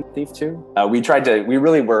credibility in Thief 2. We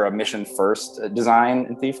really were a mission first design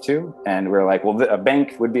in Thief 2. And we were like, well, a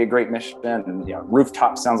bank would be a great mission. And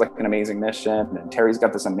rooftop sounds like an amazing mission. And Terry's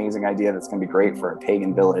got this amazing idea that's gonna be great for a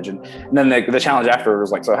pagan village. And then the challenge after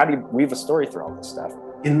was like, so how do you weave a story through all this stuff?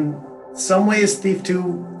 In some ways, Thief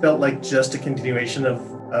 2 felt like just a continuation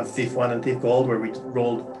of Thief 1 and Thief Gold, where we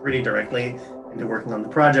rolled pretty directly into working on the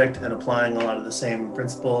project and applying a lot of the same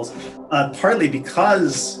principles, partly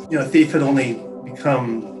because Thief had only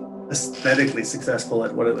become aesthetically successful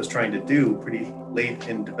at what it was trying to do pretty late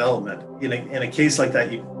in development. In a case like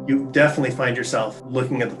that, you definitely find yourself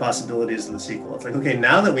looking at the possibilities of the sequel. It's like, okay,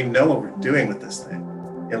 now that we know what we're doing with this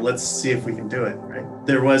thing, let's see if we can do it, right?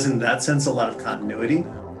 There was, in that sense, a lot of continuity.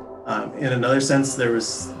 In another sense, there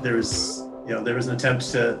was an attempt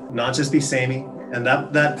to not just be samey. And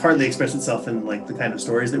that partly expressed itself in like the kind of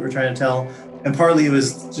stories that we're trying to tell. And partly it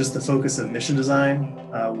was just the focus of mission design,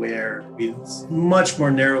 where we much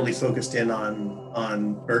more narrowly focused in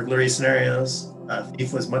on burglary scenarios.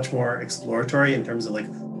 Thief was much more exploratory in terms of like,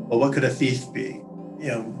 well, what could a thief be?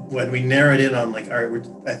 When we narrowed in on like, all right,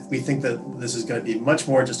 we think that this is going to be much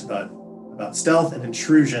more just about stealth and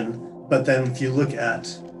intrusion. But then if you look at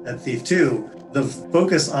Thief 2, the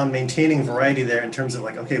focus on maintaining variety there in terms of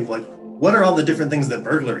like, okay, well, what are all the different things that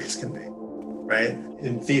burglaries can be, right?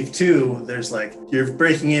 In Thief 2, there's like, you're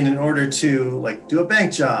breaking in order to like do a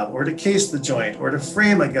bank job, or to case the joint, or to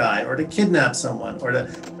frame a guy, or to kidnap someone, or to,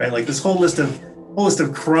 right? Like this whole list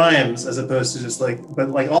of crimes, as opposed to just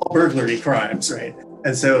but all burglary crimes, right?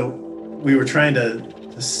 And so we were trying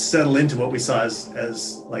to settle into what we saw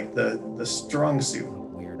as like the strong suit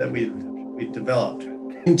that we developed.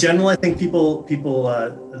 In general, I think people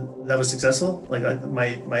that was successful. Like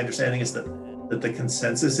my understanding is that the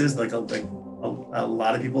consensus is like a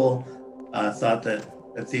lot of people thought that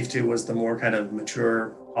Thief 2 was the more kind of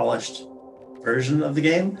mature, polished version of the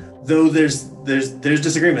game. Though there's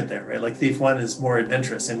disagreement there, right? Like Thief 1 is more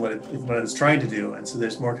adventurous in what it's trying to do, and so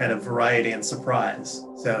there's more kind of variety and surprise.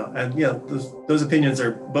 So, and you know, those opinions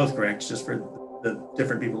are both correct, just for the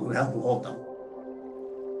different people who hold them.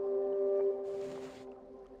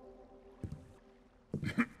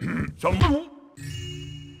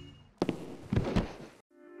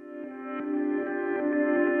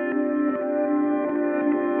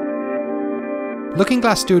 Looking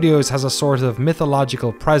Glass Studios has a sort of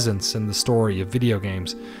mythological presence in the story of video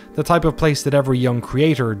games, the type of place that every young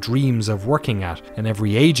creator dreams of working at, and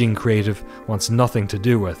every aging creative wants nothing to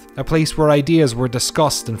do with. A place where ideas were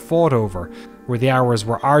discussed and fought over, where the hours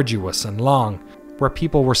were arduous and long, where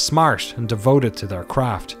people were smart and devoted to their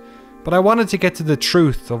craft. But I wanted to get to the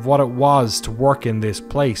truth of what it was to work in this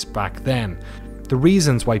place back then, the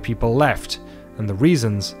reasons why people left, and the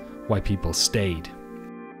reasons why people stayed.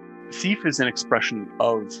 Thief is an expression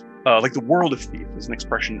of, like the world of Thief is an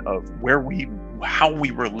expression of how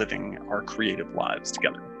we were living our creative lives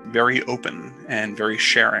together. Very open and very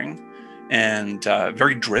sharing and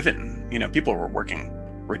very driven. You know, people were working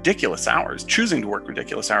ridiculous hours, choosing to work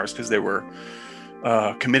ridiculous hours because they were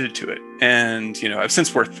committed to it. And, you know, I've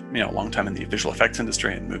since worked, you know, a long time in the visual effects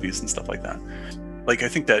industry and movies and stuff like that. Like, I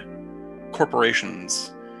think that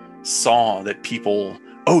corporations saw that people,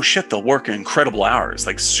 oh shit, they'll work incredible hours,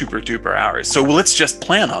 like super duper hours. So let's just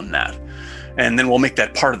plan on that. And then we'll make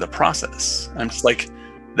that part of the process. I'm just like,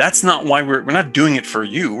 that's not why we're not doing it for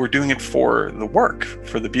you. We're doing it for the work,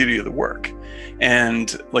 for the beauty of the work.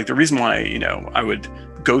 And like the reason why, you know, I would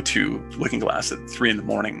go to Looking Glass at 3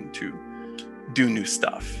 a.m. to do new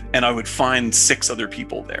stuff. And I would find 6 other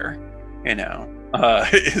people there, you know,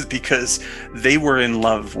 is because they were in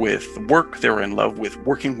love with work. They were in love with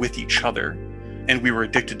working with each other. And we were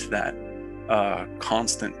addicted to that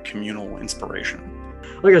constant communal inspiration.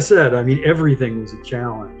 Like I said, I mean, everything was a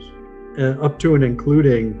challenge, up to and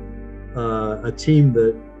including a team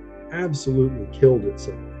that absolutely killed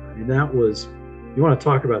itself. I mean, that was, you want to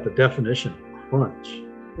talk about the definition of crunch.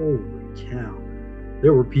 Holy cow.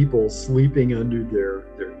 There were people sleeping under their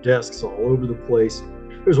desks all over the place.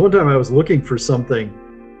 There was one time I was looking for something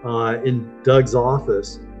in Doug's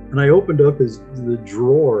office, and I opened up the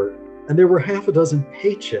drawer, and there were half a dozen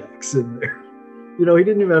paychecks in there. You know, he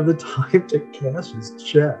didn't even have the time to cash his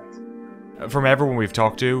checks. From everyone we've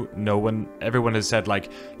talked to, everyone has said,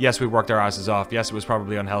 like, yes, we worked our asses off. Yes, it was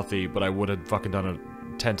probably unhealthy, but I would have fucking done it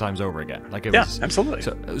 10 times over again. Like, it was, absolutely.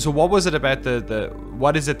 So what was it about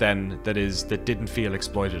what is it then that didn't feel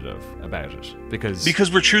exploitative about it?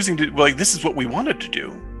 Because we're choosing to, like, this is what we wanted to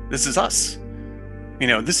do. This is us. You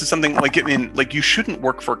know, this is something like, I mean, like, you shouldn't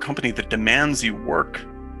work for a company that demands you work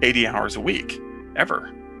 80 hours a week,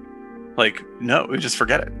 ever. Like, no, just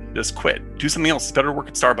forget it. Just quit. Do something else. It's better to work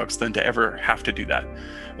at Starbucks than to ever have to do that.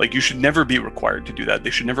 Like, you should never be required to do that. They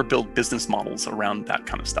should never build business models around that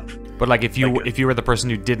kind of stuff. But like, if you were the person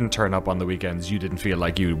who didn't turn up on the weekends, you didn't feel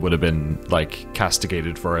like you would have been like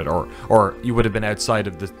castigated for it, or you would have been outside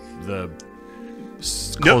of the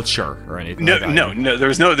culture or anything. No.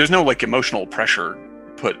 There's no like emotional pressure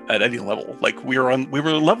put at any level. Like, we were in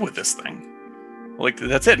love with this thing. Like,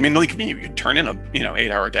 that's it. I mean, like, you could turn in a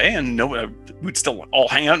 8-hour day and we'd still all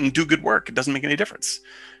hang out and do good work. It doesn't make any difference,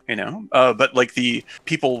 you know. But like, the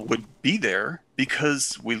people would be there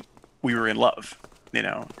because we were in love, you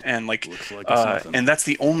know, and like and that's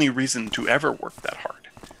the only reason to ever work that hard.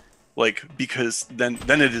 Like, because then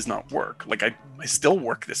it is not work. Like, I still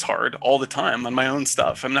work this hard all the time on my own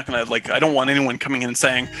stuff. I'm not gonna, like, I don't want anyone coming in and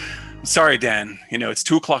saying, sorry, Dan, you know, it's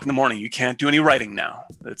 2:00 in the morning. You can't do any writing now.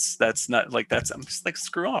 That's not like, I'm just like,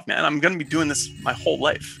 screw off, man. I'm going to be doing this my whole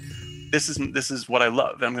life. This is what I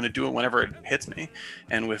love. I'm going to do it whenever it hits me.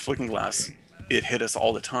 And with Looking Glass, it hit us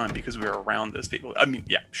all the time because we were around those people. I mean,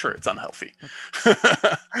 yeah, sure, it's unhealthy,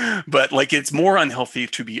 but like, it's more unhealthy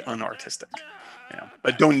to be unartistic. Yeah,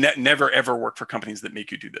 but don't never ever work for companies that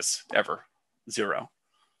make you do this, ever. Zero.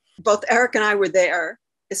 Both Eric and I were there.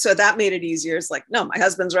 So that made it easier. It's like, no, my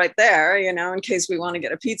husband's right there, you know, in case we want to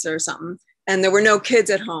get a pizza or something. And there were no kids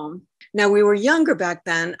at home. Now, we were younger back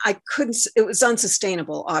then. It was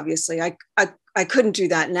unsustainable, obviously. I couldn't do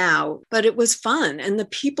that now, but it was fun. And the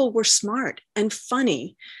people were smart and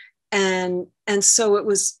funny. And so it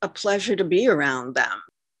was a pleasure to be around them.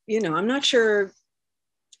 You know, I'm not sure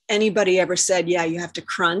anybody ever said, yeah, you have to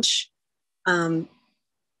crunch.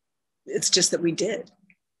 It's just that we did.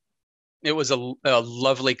 It was a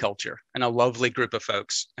lovely culture and a lovely group of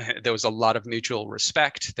folks. There was a lot of mutual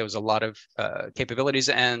respect. There was a lot of capabilities.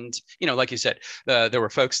 And, like you said, there were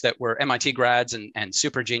folks that were MIT grads and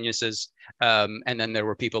super geniuses. And then there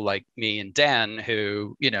were people like me and Dan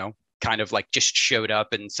who, kind of like just showed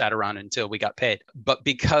up and sat around until we got paid. But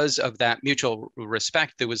because of that mutual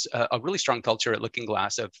respect, there was a really strong culture at Looking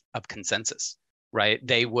Glass of consensus, right?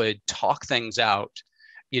 They would talk things out,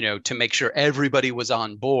 to make sure everybody was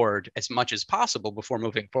on board as much as possible before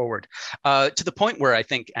moving forward, to the point where I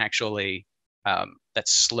think actually that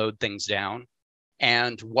slowed things down.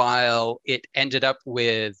 And while it ended up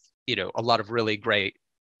with, a lot of really great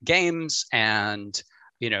games and,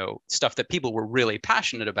 stuff that people were really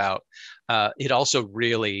passionate about, it also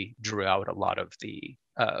really drew out a lot of the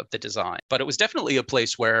design. But it was definitely a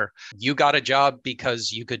place where you got a job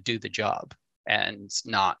because you could do the job and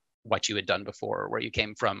not what you had done before, or where you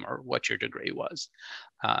came from, or what your degree was.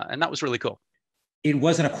 And that was really cool. It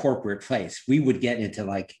wasn't a corporate place. We would get into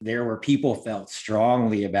there were people felt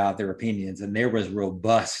strongly about their opinions, and there was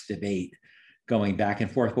robust debate going back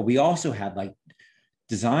and forth. But we also had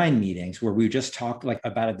design meetings where we just talked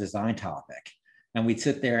about a design topic, and we'd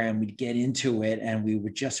sit there and we'd get into it, and we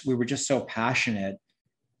were just so passionate.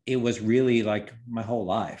 It was really my whole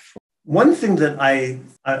life. One thing that I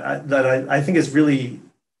think is really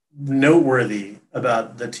noteworthy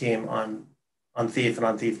about the team on Thief and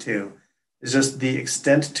on Thief 2 is just the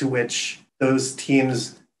extent to which those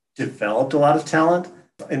teams developed a lot of talent.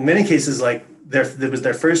 In many cases, it was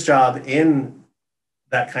their first job in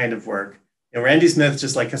that kind of work. Randy Smith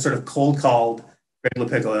just sort of cold called Greg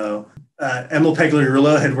LaPiccolo. Emil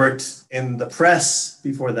Pagliarulo had worked in the press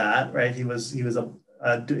before that, right? He was in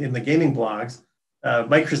the gaming blogs.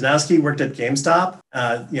 Mike Krasnowski worked at GameStop.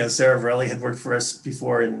 Sarah Varelli had worked for us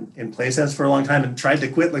before in Playsets for a long time and tried to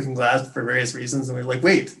quit Looking Glass for various reasons. And we were like,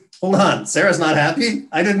 wait, hold on, Sarah's not happy?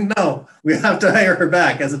 I didn't know. We have to hire her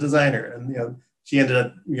back as a designer. And, she ended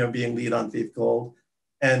up, being lead on Thief Gold.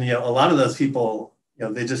 And, a lot of those people,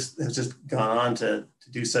 they just have just gone on to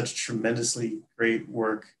do such tremendously great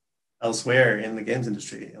work elsewhere in the games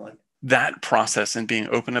industry. That process and being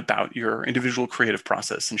open about your individual creative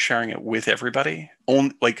process and sharing it with everybody,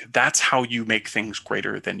 that's how you make things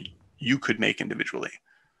greater than you could make individually,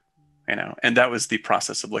 and that was the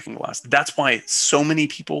process of Looking Glass. That's why so many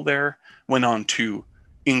people there went on to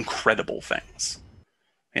incredible things,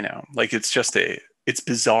 it's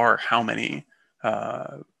bizarre how many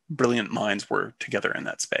brilliant minds were together in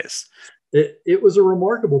that space. It was a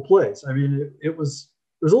remarkable place. I mean, it was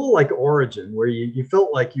a little like Origin, where you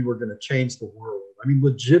felt like you were going to change the world. I mean,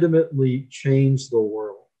 legitimately change the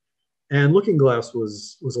world. And Looking Glass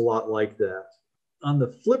was a lot like that. On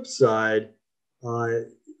the flip side, I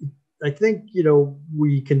think,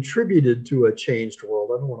 we contributed to a changed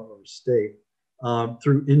world. I don't want to overstate,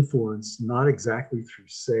 through influence, not exactly through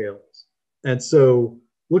sales. And so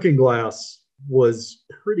Looking Glass was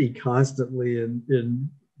pretty constantly in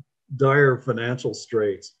dire financial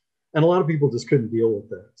straits. And a lot of people just couldn't deal with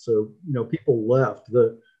that. So, people left.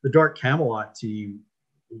 The Dark Camelot team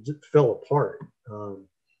just fell apart.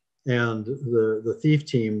 And the Thief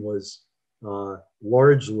team was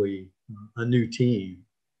largely a new team.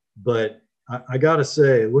 But I got to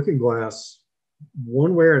say, Looking Glass,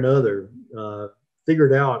 one way or another,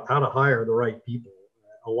 figured out how to hire the right people.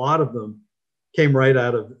 A lot of them came right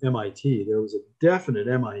out of MIT. There was a definite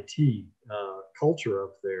MIT culture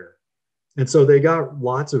up there. And so they got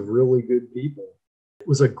lots of really good people. It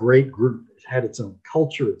was a great group. It had its own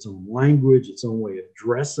culture, its own language, its own way of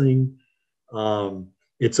dressing,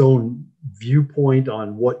 its own viewpoint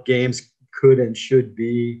on what games could and should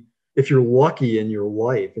be. If you're lucky in your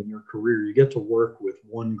life, in your career, you get to work with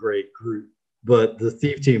one great group. But the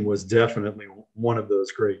Thief team was definitely one of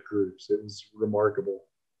those great groups. It was remarkable.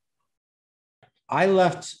 I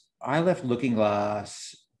left Looking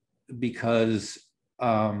Glass because,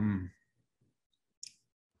 to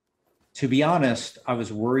be honest, I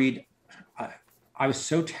was worried. I was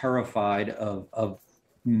so terrified of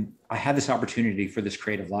I had this opportunity for this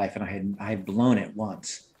creative life, and I had blown it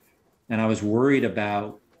once, and I was worried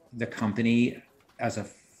about the company as a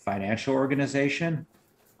financial organization.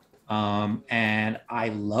 And I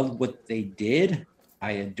loved what they did.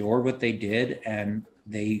 I adored what they did, and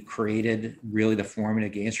they created really the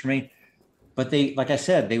formative games for me. But they, like I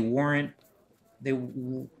said, it wasn't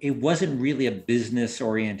really a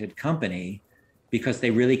business-oriented company, because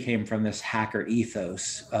they really came from this hacker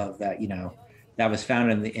ethos of that, that was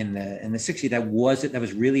found in the 60s. That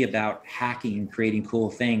was really about hacking and creating cool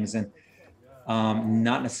things, and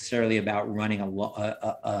not necessarily about running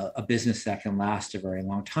a business that can last a very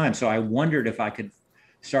long time. So I wondered if I could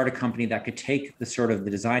start a company that could take the sort of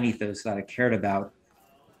the design ethos that I cared about,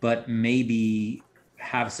 but maybe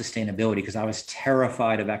have sustainability, because I was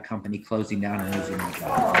terrified of that company closing down and losing my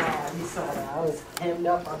job. Oh, you saw that. I was hemmed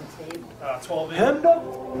up on the table. 12 in. Hemmed up?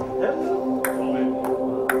 Hemmed up? 12 in.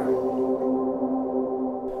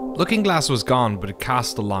 Looking Glass was gone, but it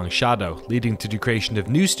cast a long shadow, leading to the creation of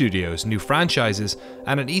new studios, new franchises,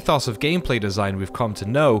 and an ethos of gameplay design we've come to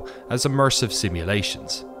know as immersive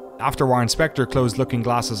simulations. After Warren Spector closed Looking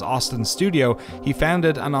Glass's Austin studio, he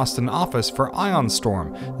founded an Austin office for Ion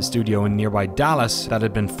Storm, the studio in nearby Dallas that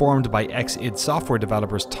had been formed by ex-id Software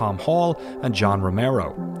developers Tom Hall and John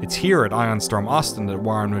Romero. It's here at Ion Storm Austin that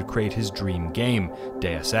Warren would create his dream game,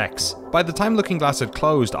 Deus Ex. By the time Looking Glass had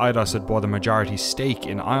closed, Eidos had bought a majority stake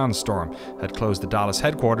in Ion Storm, had closed the Dallas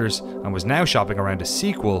headquarters, and was now shopping around a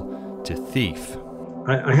sequel to Thief.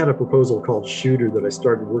 I had a proposal called Shooter that I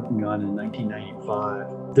started working on in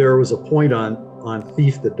 1995. There was a point on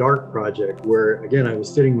Thief the Dark project where, again, I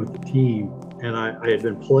was sitting with the team and I had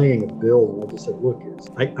been playing a build, and I just said, look,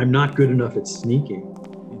 I'm not good enough at sneaking.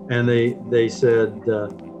 And they said,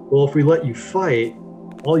 well, if we let you fight,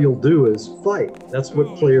 all you'll do is fight. That's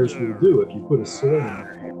what players will do if you put a sword in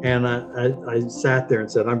their hand. And I sat there and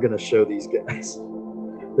said, I'm going to show these guys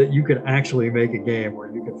that you can actually make a game where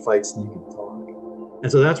you can fight, sneak, and talk.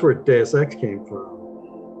 And so that's where Deus Ex came from.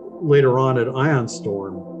 Later on at Ion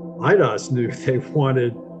Storm, Eidos knew they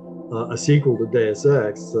wanted a sequel to Deus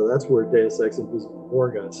Ex, so that's where Deus Ex Invisible War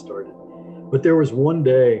got started. But there was one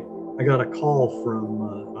day I got a call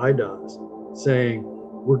from Eidos saying,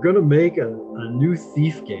 we're going to make a new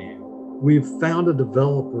Thief game. We've found a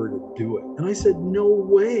developer to do it. And I said, no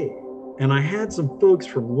way. And I had some folks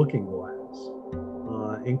from Looking Glass,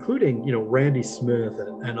 including Randy Smith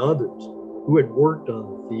and others, who had worked on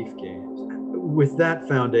the Thief games. With that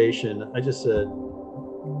foundation, I just said,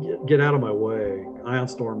 get out of my way. Ion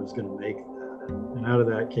Storm is going to make that. And out of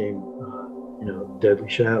that came, Deadly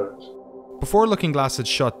Shadows. Before Looking Glass had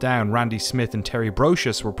shut down, Randy Smith and Terry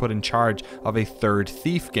Brocious were put in charge of a third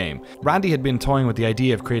Thief game. Randy had been toying with the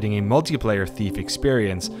idea of creating a multiplayer Thief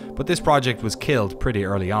experience, but this project was killed pretty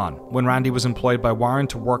early on. When Randy was employed by Warren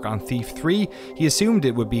to work on Thief 3, he assumed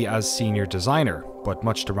it would be as senior designer, but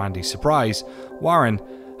much to Randy's surprise, Warren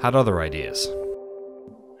had other ideas.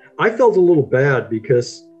 I felt a little bad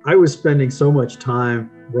because I was spending so much time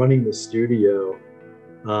running the studio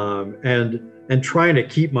and trying to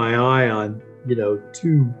keep my eye on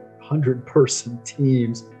 200-person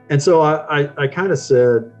teams. And so I kind of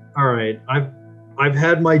said, all right, I've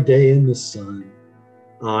had my day in the sun.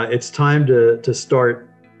 It's time to start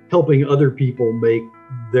helping other people make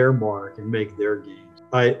their mark and make their games.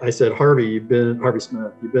 I said, Harvey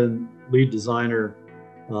Smith, you've been lead designer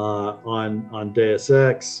on Deus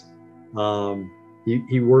Ex.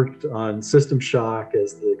 He worked on System Shock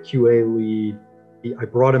as the QA lead. I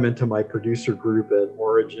brought him into my producer group at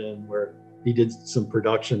Origin, where he did some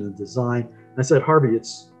production and design. And I said, Harvey,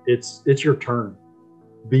 it's your turn.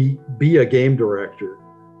 Be a game director.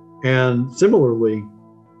 And similarly,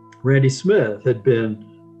 Randy Smith had been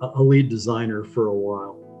a lead designer for a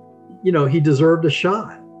while. He deserved a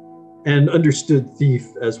shot and understood Thief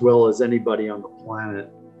as well as anybody on the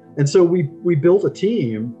planet. And so we built a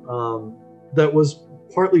team that was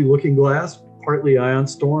partly Looking Glass, partly Ion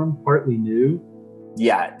Storm, partly new.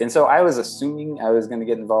 Yeah, and so I was assuming I was going to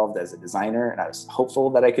get involved as a designer, and I was hopeful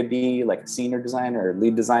that I could be like a senior designer or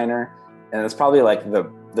lead designer. And it's probably like the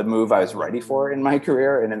move I was ready for in my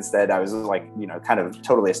career. And instead I was like, kind of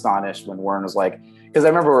totally astonished when Warren was like, because I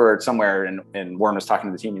remember we were somewhere and Warren was talking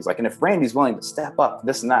to the team. He's like, and if Randy's willing to step up,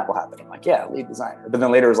 this and that will happen. I'm like, yeah, lead designer. But then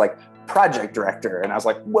later it was like project director. And I was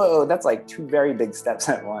like, whoa, that's like two very big steps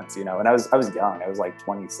at once, And I was young. I was like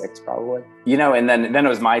 26 probably, and then it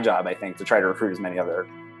was my job, I think, to try to recruit as many other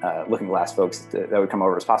Looking Glass folks that would come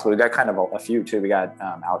over as possible. We got kind of a few too. We got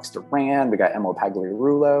Alex Duran, we got Emil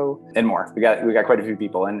Pagliarulo, and more. We got quite a few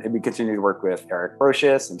people, and we continue to work with Eric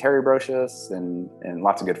Brocious and Terry Brocious and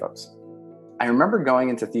lots of good folks. I remember going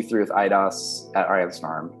into Thief 3 with Eidos at Ion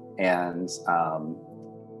Storm, and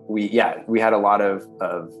we had a lot of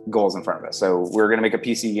goals in front of us. So we were going to make a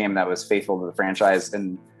PC game that was faithful to the franchise,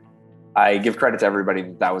 and I give credit to everybody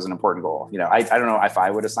that was an important goal. I don't know if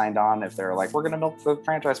I would have signed on if they were like, we're going to milk the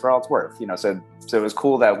franchise for all it's worth. So it was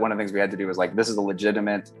cool that one of the things we had to do was like, this is a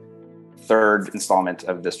legitimate third installment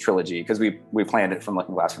of this trilogy, because we planned it from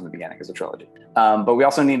Looking Glass from the beginning as a trilogy. But we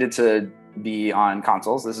also needed to be on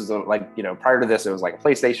consoles. This is prior to this, it was like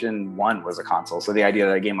PlayStation 1 was a console. So the idea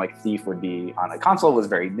that a game like Thief would be on a console was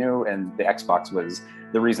very new, and the Xbox was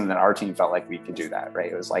the reason that our team felt like we could do that,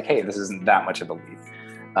 right? It was like, hey, this isn't that much of a leap.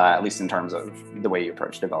 At least in terms of the way you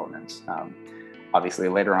approach development. obviously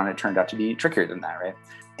later on it turned out to be trickier than that, right?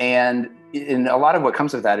 And in a lot of what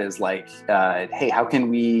comes with that is like, hey, how can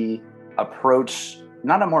we approach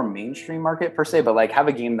not a more mainstream market per se, but like have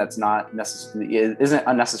a game that's not necessarily isn't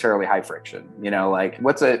unnecessarily high friction. You know, like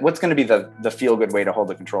what's going to be the feel good way to hold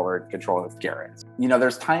the controller and control with Garrett? You know,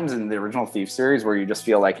 there's times in the original Thief series where you just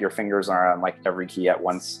feel like your fingers are on like every key at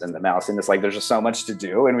once in the mouse, and it's like there's just so much to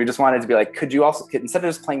do. And we just wanted to be like, could you also, instead of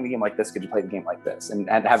just playing the game like this, could you play the game like this and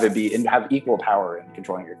have it be and have equal power in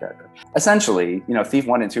controlling your character? Essentially, you know, Thief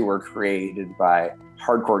 1 and 2 were created by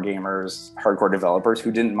hardcore gamers, hardcore developers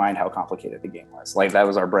who didn't mind how complicated the game was. Like that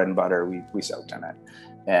was our bread and butter. We soaked in it,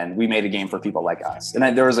 and we made a game for people like us.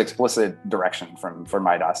 And there was explicit direction from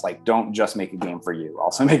IDOS, like don't just make a game for you,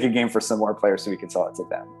 also make a game for similar players so we can sell it to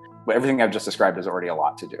them. But everything I've just described is already a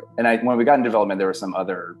lot to do. And when we got in development, there were some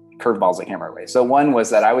other curveballs that came our way. So one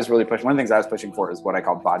was that I was really pushing, one of the things I was pushing for is what I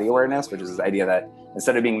call body awareness, which is this idea that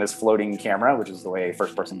instead of being this floating camera, which is the way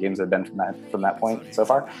first person games have been from that point so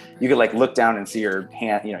far, you could like look down and see your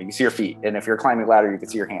hand, you know, you can see your feet. And if you're climbing a ladder, you can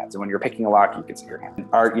see your hands. And when you're picking a lock, you can see your hand.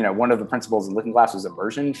 One of the principles in Looking Glass was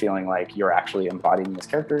immersion, feeling like you're actually embodying this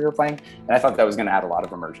character you're playing. And I thought that was going to add a lot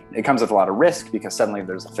of immersion. It comes with a lot of risk because suddenly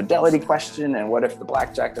there's a fidelity question. And what if the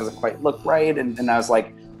blackjack doesn't quite look right? And I was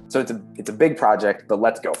like, so it's a big project, but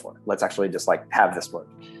let's go for it. Let's actually just like have this work.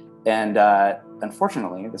 And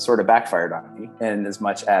unfortunately, this sort of backfired on me. And as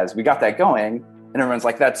much as we got that going, and everyone's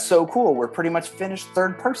like, that's so cool. We're pretty much finished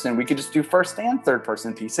third person. We could just do first and third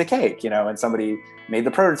person, piece of cake, you know? And somebody made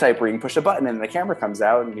the prototype where you can push a button and the camera comes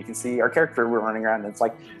out and you can see our character we're running around. And it's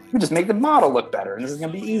like, we just make the model look better and this is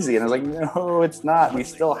gonna be easy. And I was like, no, it's not. We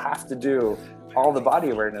still have to do all the body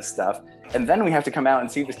awareness stuff. And then we have to come out and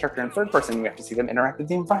see this character in third person. We have to see them interact with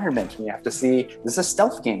the environment. We have to see, this is a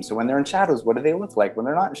stealth game. So when they're in shadows, what do they look like? When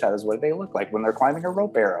they're not in shadows, what do they look like? When they're climbing a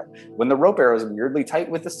rope arrow, when the rope arrow is weirdly tight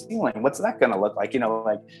with the ceiling, what's that gonna look like? You know,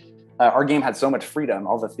 like our game had so much freedom.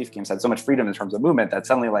 All the Thief games had so much freedom in terms of movement that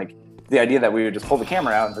suddenly like the idea that we would just pull the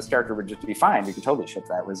camera out and this character would just be fine, we could totally ship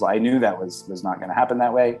that, I knew that was not gonna happen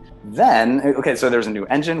that way. Then, okay, so there's a new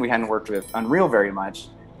engine. We hadn't worked with Unreal very much.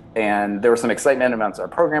 And there was some excitement amongst our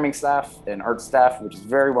programming staff and art staff, which is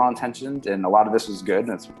very well intentioned. And a lot of this was good.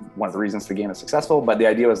 And it's one of the reasons the game is successful. But the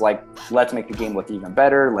idea was like, let's make the game look even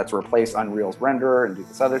better. Let's replace Unreal's renderer and do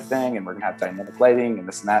this other thing. And we're gonna have dynamic lighting and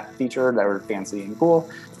this and that feature that were fancy and cool,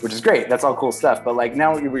 which is great. That's all cool stuff. But like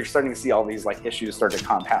now we're starting to see all these like issues start to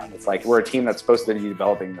compound. It's like, we're a team that's supposed to be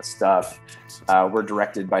developing this stuff. We're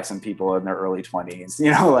directed by some people in their early 20s,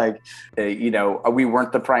 you know, like, we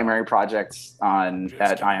weren't the primary projects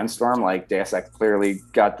at Ion Storm. Like Deus Ex clearly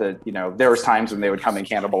got there was times when they would come and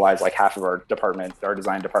cannibalize like half of our department, our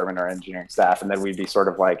design department, our engineering staff. And then we'd be sort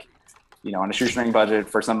of like, on a shoestring budget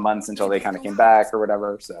for some months until they kind of came back or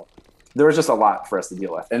whatever. So there was just a lot for us to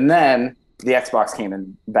deal with. And then the Xbox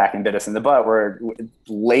came back and bit us in the butt. We're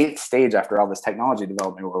late stage after all this technology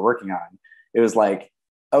development we were working on. It was like,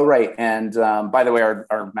 oh, right. And by the way,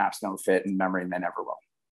 our maps don't fit in memory and they never will.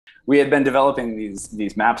 We had been developing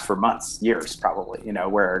these maps for months, years probably,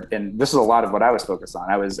 and this is a lot of what I was focused on.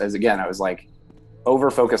 I was like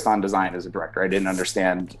over-focused on design as a director. I didn't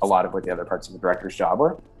understand a lot of what the other parts of the director's job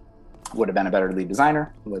were. Would have been a better lead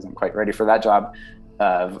designer. Wasn't quite ready for that job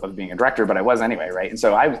of being a director, but I was anyway, right? And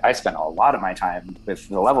so I spent a lot of my time with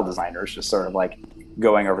the level designers, just sort of like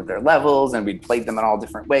going over their levels, and we'd played them in all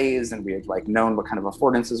different ways, and we had like known what kind of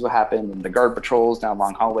affordances would happen, and the guard patrols down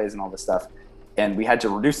long hallways and all this stuff. And we had to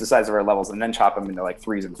reduce the size of our levels and then chop them into like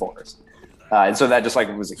 3s and 4s. And so that just like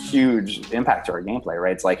was a huge impact to our gameplay,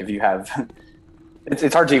 right? It's like if you have,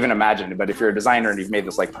 it's hard to even imagine, but if you're a designer and you've made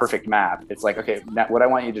this like perfect map, it's like, okay, now what I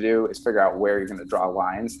want you to do is figure out where you're going to draw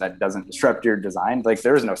lines that doesn't disrupt your design. Like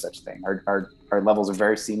there is no such thing. Our levels are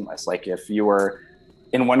very seamless. Like if you were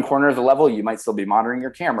in one corner of the level, you might still be monitoring your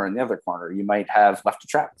camera. In the other corner, you might have left a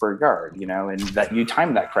trap for a guard, and that you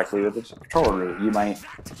time that correctly with the patrol route. You might,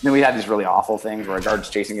 we had these really awful things where a guard's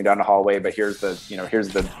chasing you down a hallway, but here's the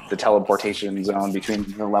teleportation zone between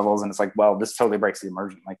the levels. And it's like, well, this totally breaks the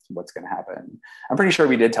immersion. Like what's going to happen? I'm pretty sure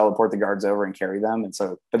we did teleport the guards over and carry them. And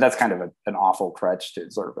so, but that's kind of an awful crutch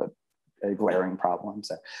to sort of a glaring problem.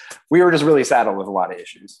 So we were just really saddled with a lot of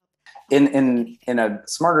issues. In a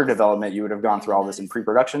smarter development, you would have gone through all this in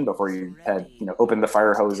pre-production before you had opened the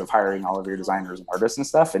fire hose of hiring all of your designers and artists and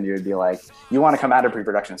stuff. And you would be like, you want to come out of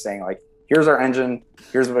pre-production saying like, here's our engine,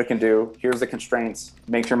 here's what it can do, here's the constraints,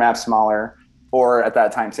 make your map smaller. Or at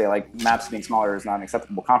that time say like, maps being smaller is not an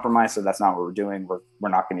acceptable compromise, so that's not what we're doing. We're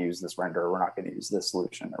not going to use this render, we're not going to use this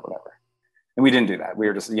solution or whatever. And we didn't do that. We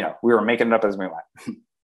were just we were making it up as we went.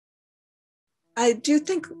 I do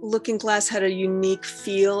think Looking Glass had a unique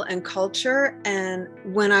feel and culture. And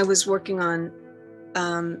when I was working on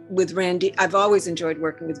with Randy. I've always enjoyed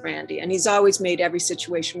working with Randy, and he's always made every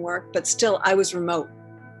situation work, but still I was remote.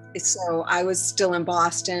 So I was still in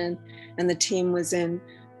Boston, and the team was in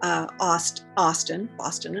Boston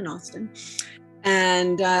and Austin.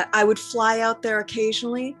 And I would fly out there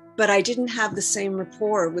occasionally, but I didn't have the same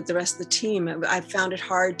rapport with the rest of the team. I found it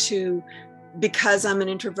hard to, because I'm an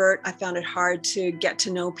introvert, I found it hard to get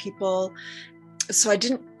to know people. So I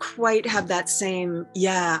didn't quite have that same,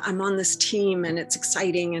 yeah, I'm on this team and it's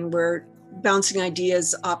exciting and we're bouncing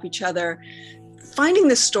ideas off each other. Finding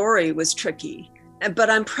the story was tricky, but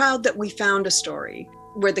I'm proud that we found a story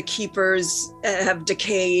where the keepers have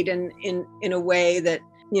decayed and in a way that,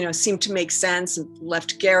 you know, seemed to make sense and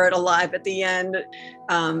left Garrett alive at the end.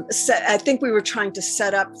 I think we were trying to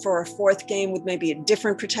set up for a fourth game with maybe a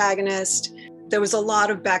different protagonist. There was a lot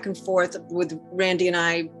of back and forth with Randy and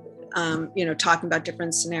I, you know, talking about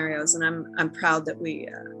different scenarios, and I'm proud that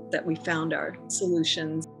we found our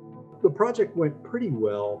solutions. The project went pretty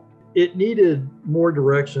well. It needed more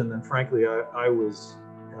direction than, frankly, I was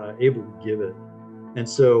able to give it. And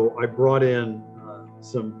so I brought in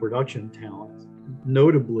some production talent,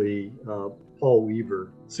 notably Paul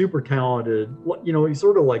Weaver, super talented. You know, he's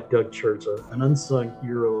sort of like Doug Church, an unsung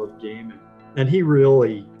hero of gaming. And he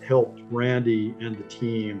really helped Randy and the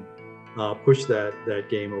team push that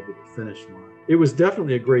game over the finish line. It was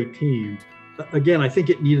definitely a great team. Again, I think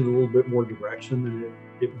it needed a little bit more direction than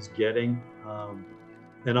it was getting.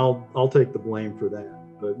 And I'll take the blame for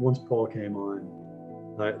that. But once Paul came on,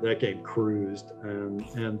 that game cruised.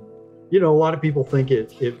 And you know, a lot of people think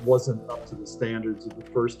it wasn't up to the standards of the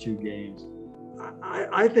first two games.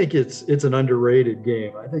 I think it's an underrated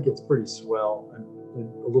game. I think it's pretty swell and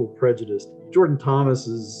a little prejudiced. Jordan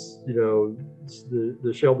Thomas's, you know, the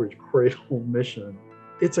Shellbridge Cradle mission.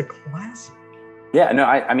 It's a classic. Yeah, no,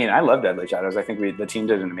 I mean, I love Deadly Shadows. I think the team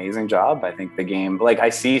did an amazing job. I think the game, like, I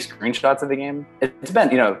see screenshots of the game. It's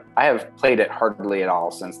been, you know, I have played it hardly at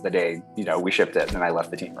all since the day, you know, we shipped it and then I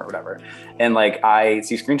left the team or whatever. And like, I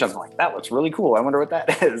see screenshots, I'm like, that looks really cool. I wonder what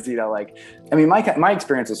that is, you know, like, I mean, my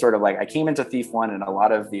experience is sort of like, I came into Thief 1 and a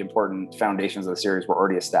lot of the important foundations of the series were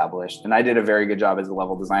already established. And I did a very good job as a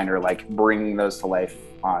level designer, like bringing those to life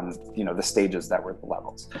on, you know, the stages that were the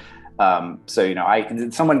levels. So, you know,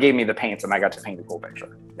 someone gave me the paints and I got to paint a cool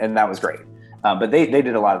picture, and that was great. But they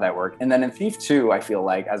did a lot of that work. And then in Thief 2, I feel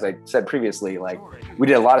like, as I said previously, like we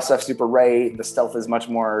did a lot of stuff super right. The stealth is much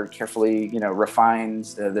more carefully, you know, refined.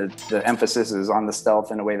 The emphasis is on the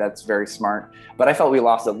stealth in a way that's very smart. But I felt we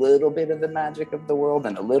lost a little bit of the magic of the world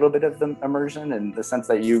and a little bit of the immersion, and the sense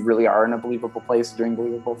that you really are in a believable place doing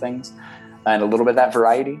believable things, and a little bit of that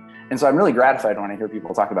variety. And so I'm really gratified when I hear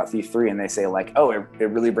people talk about Thief 3 and they say like, oh, it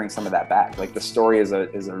really brings some of that back. Like the story is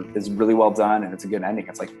really well done and it's a good ending.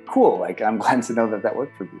 It's like, cool. Like, I'm glad to know that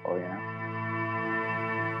worked for people, you know?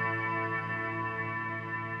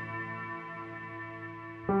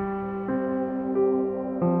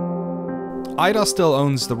 Eidos still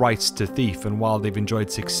owns the rights to Thief, and while they've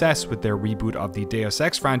enjoyed success with their reboot of the Deus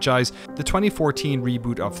Ex franchise, the 2014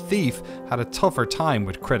 reboot of Thief had a tougher time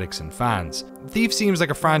with critics and fans. Thief seems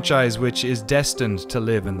like a franchise which is destined to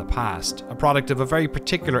live in the past, a product of a very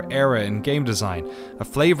particular era in game design, a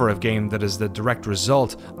flavour of game that is the direct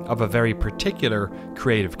result of a very particular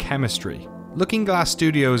creative chemistry. Looking Glass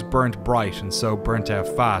Studios burnt bright and so burnt out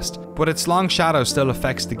fast, but its long shadow still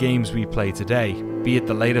affects the games we play today, be it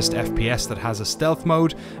the latest FPS that has a stealth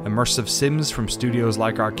mode, immersive sims from studios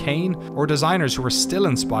like Arcane, or designers who are still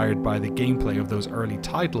inspired by the gameplay of those early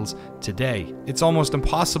titles today. It's almost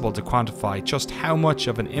impossible to quantify just how much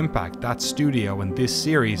of an impact that studio and this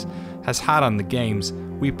series has had on the games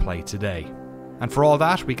we play today. And for all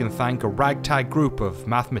that, we can thank a ragtag group of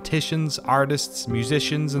mathematicians, artists,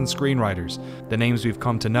 musicians, and screenwriters, the names we've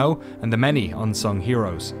come to know, and the many unsung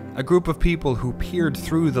heroes. A group of people who peered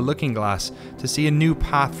through the looking glass to see a new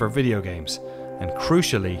path for video games, and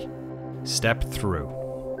crucially, stepped through.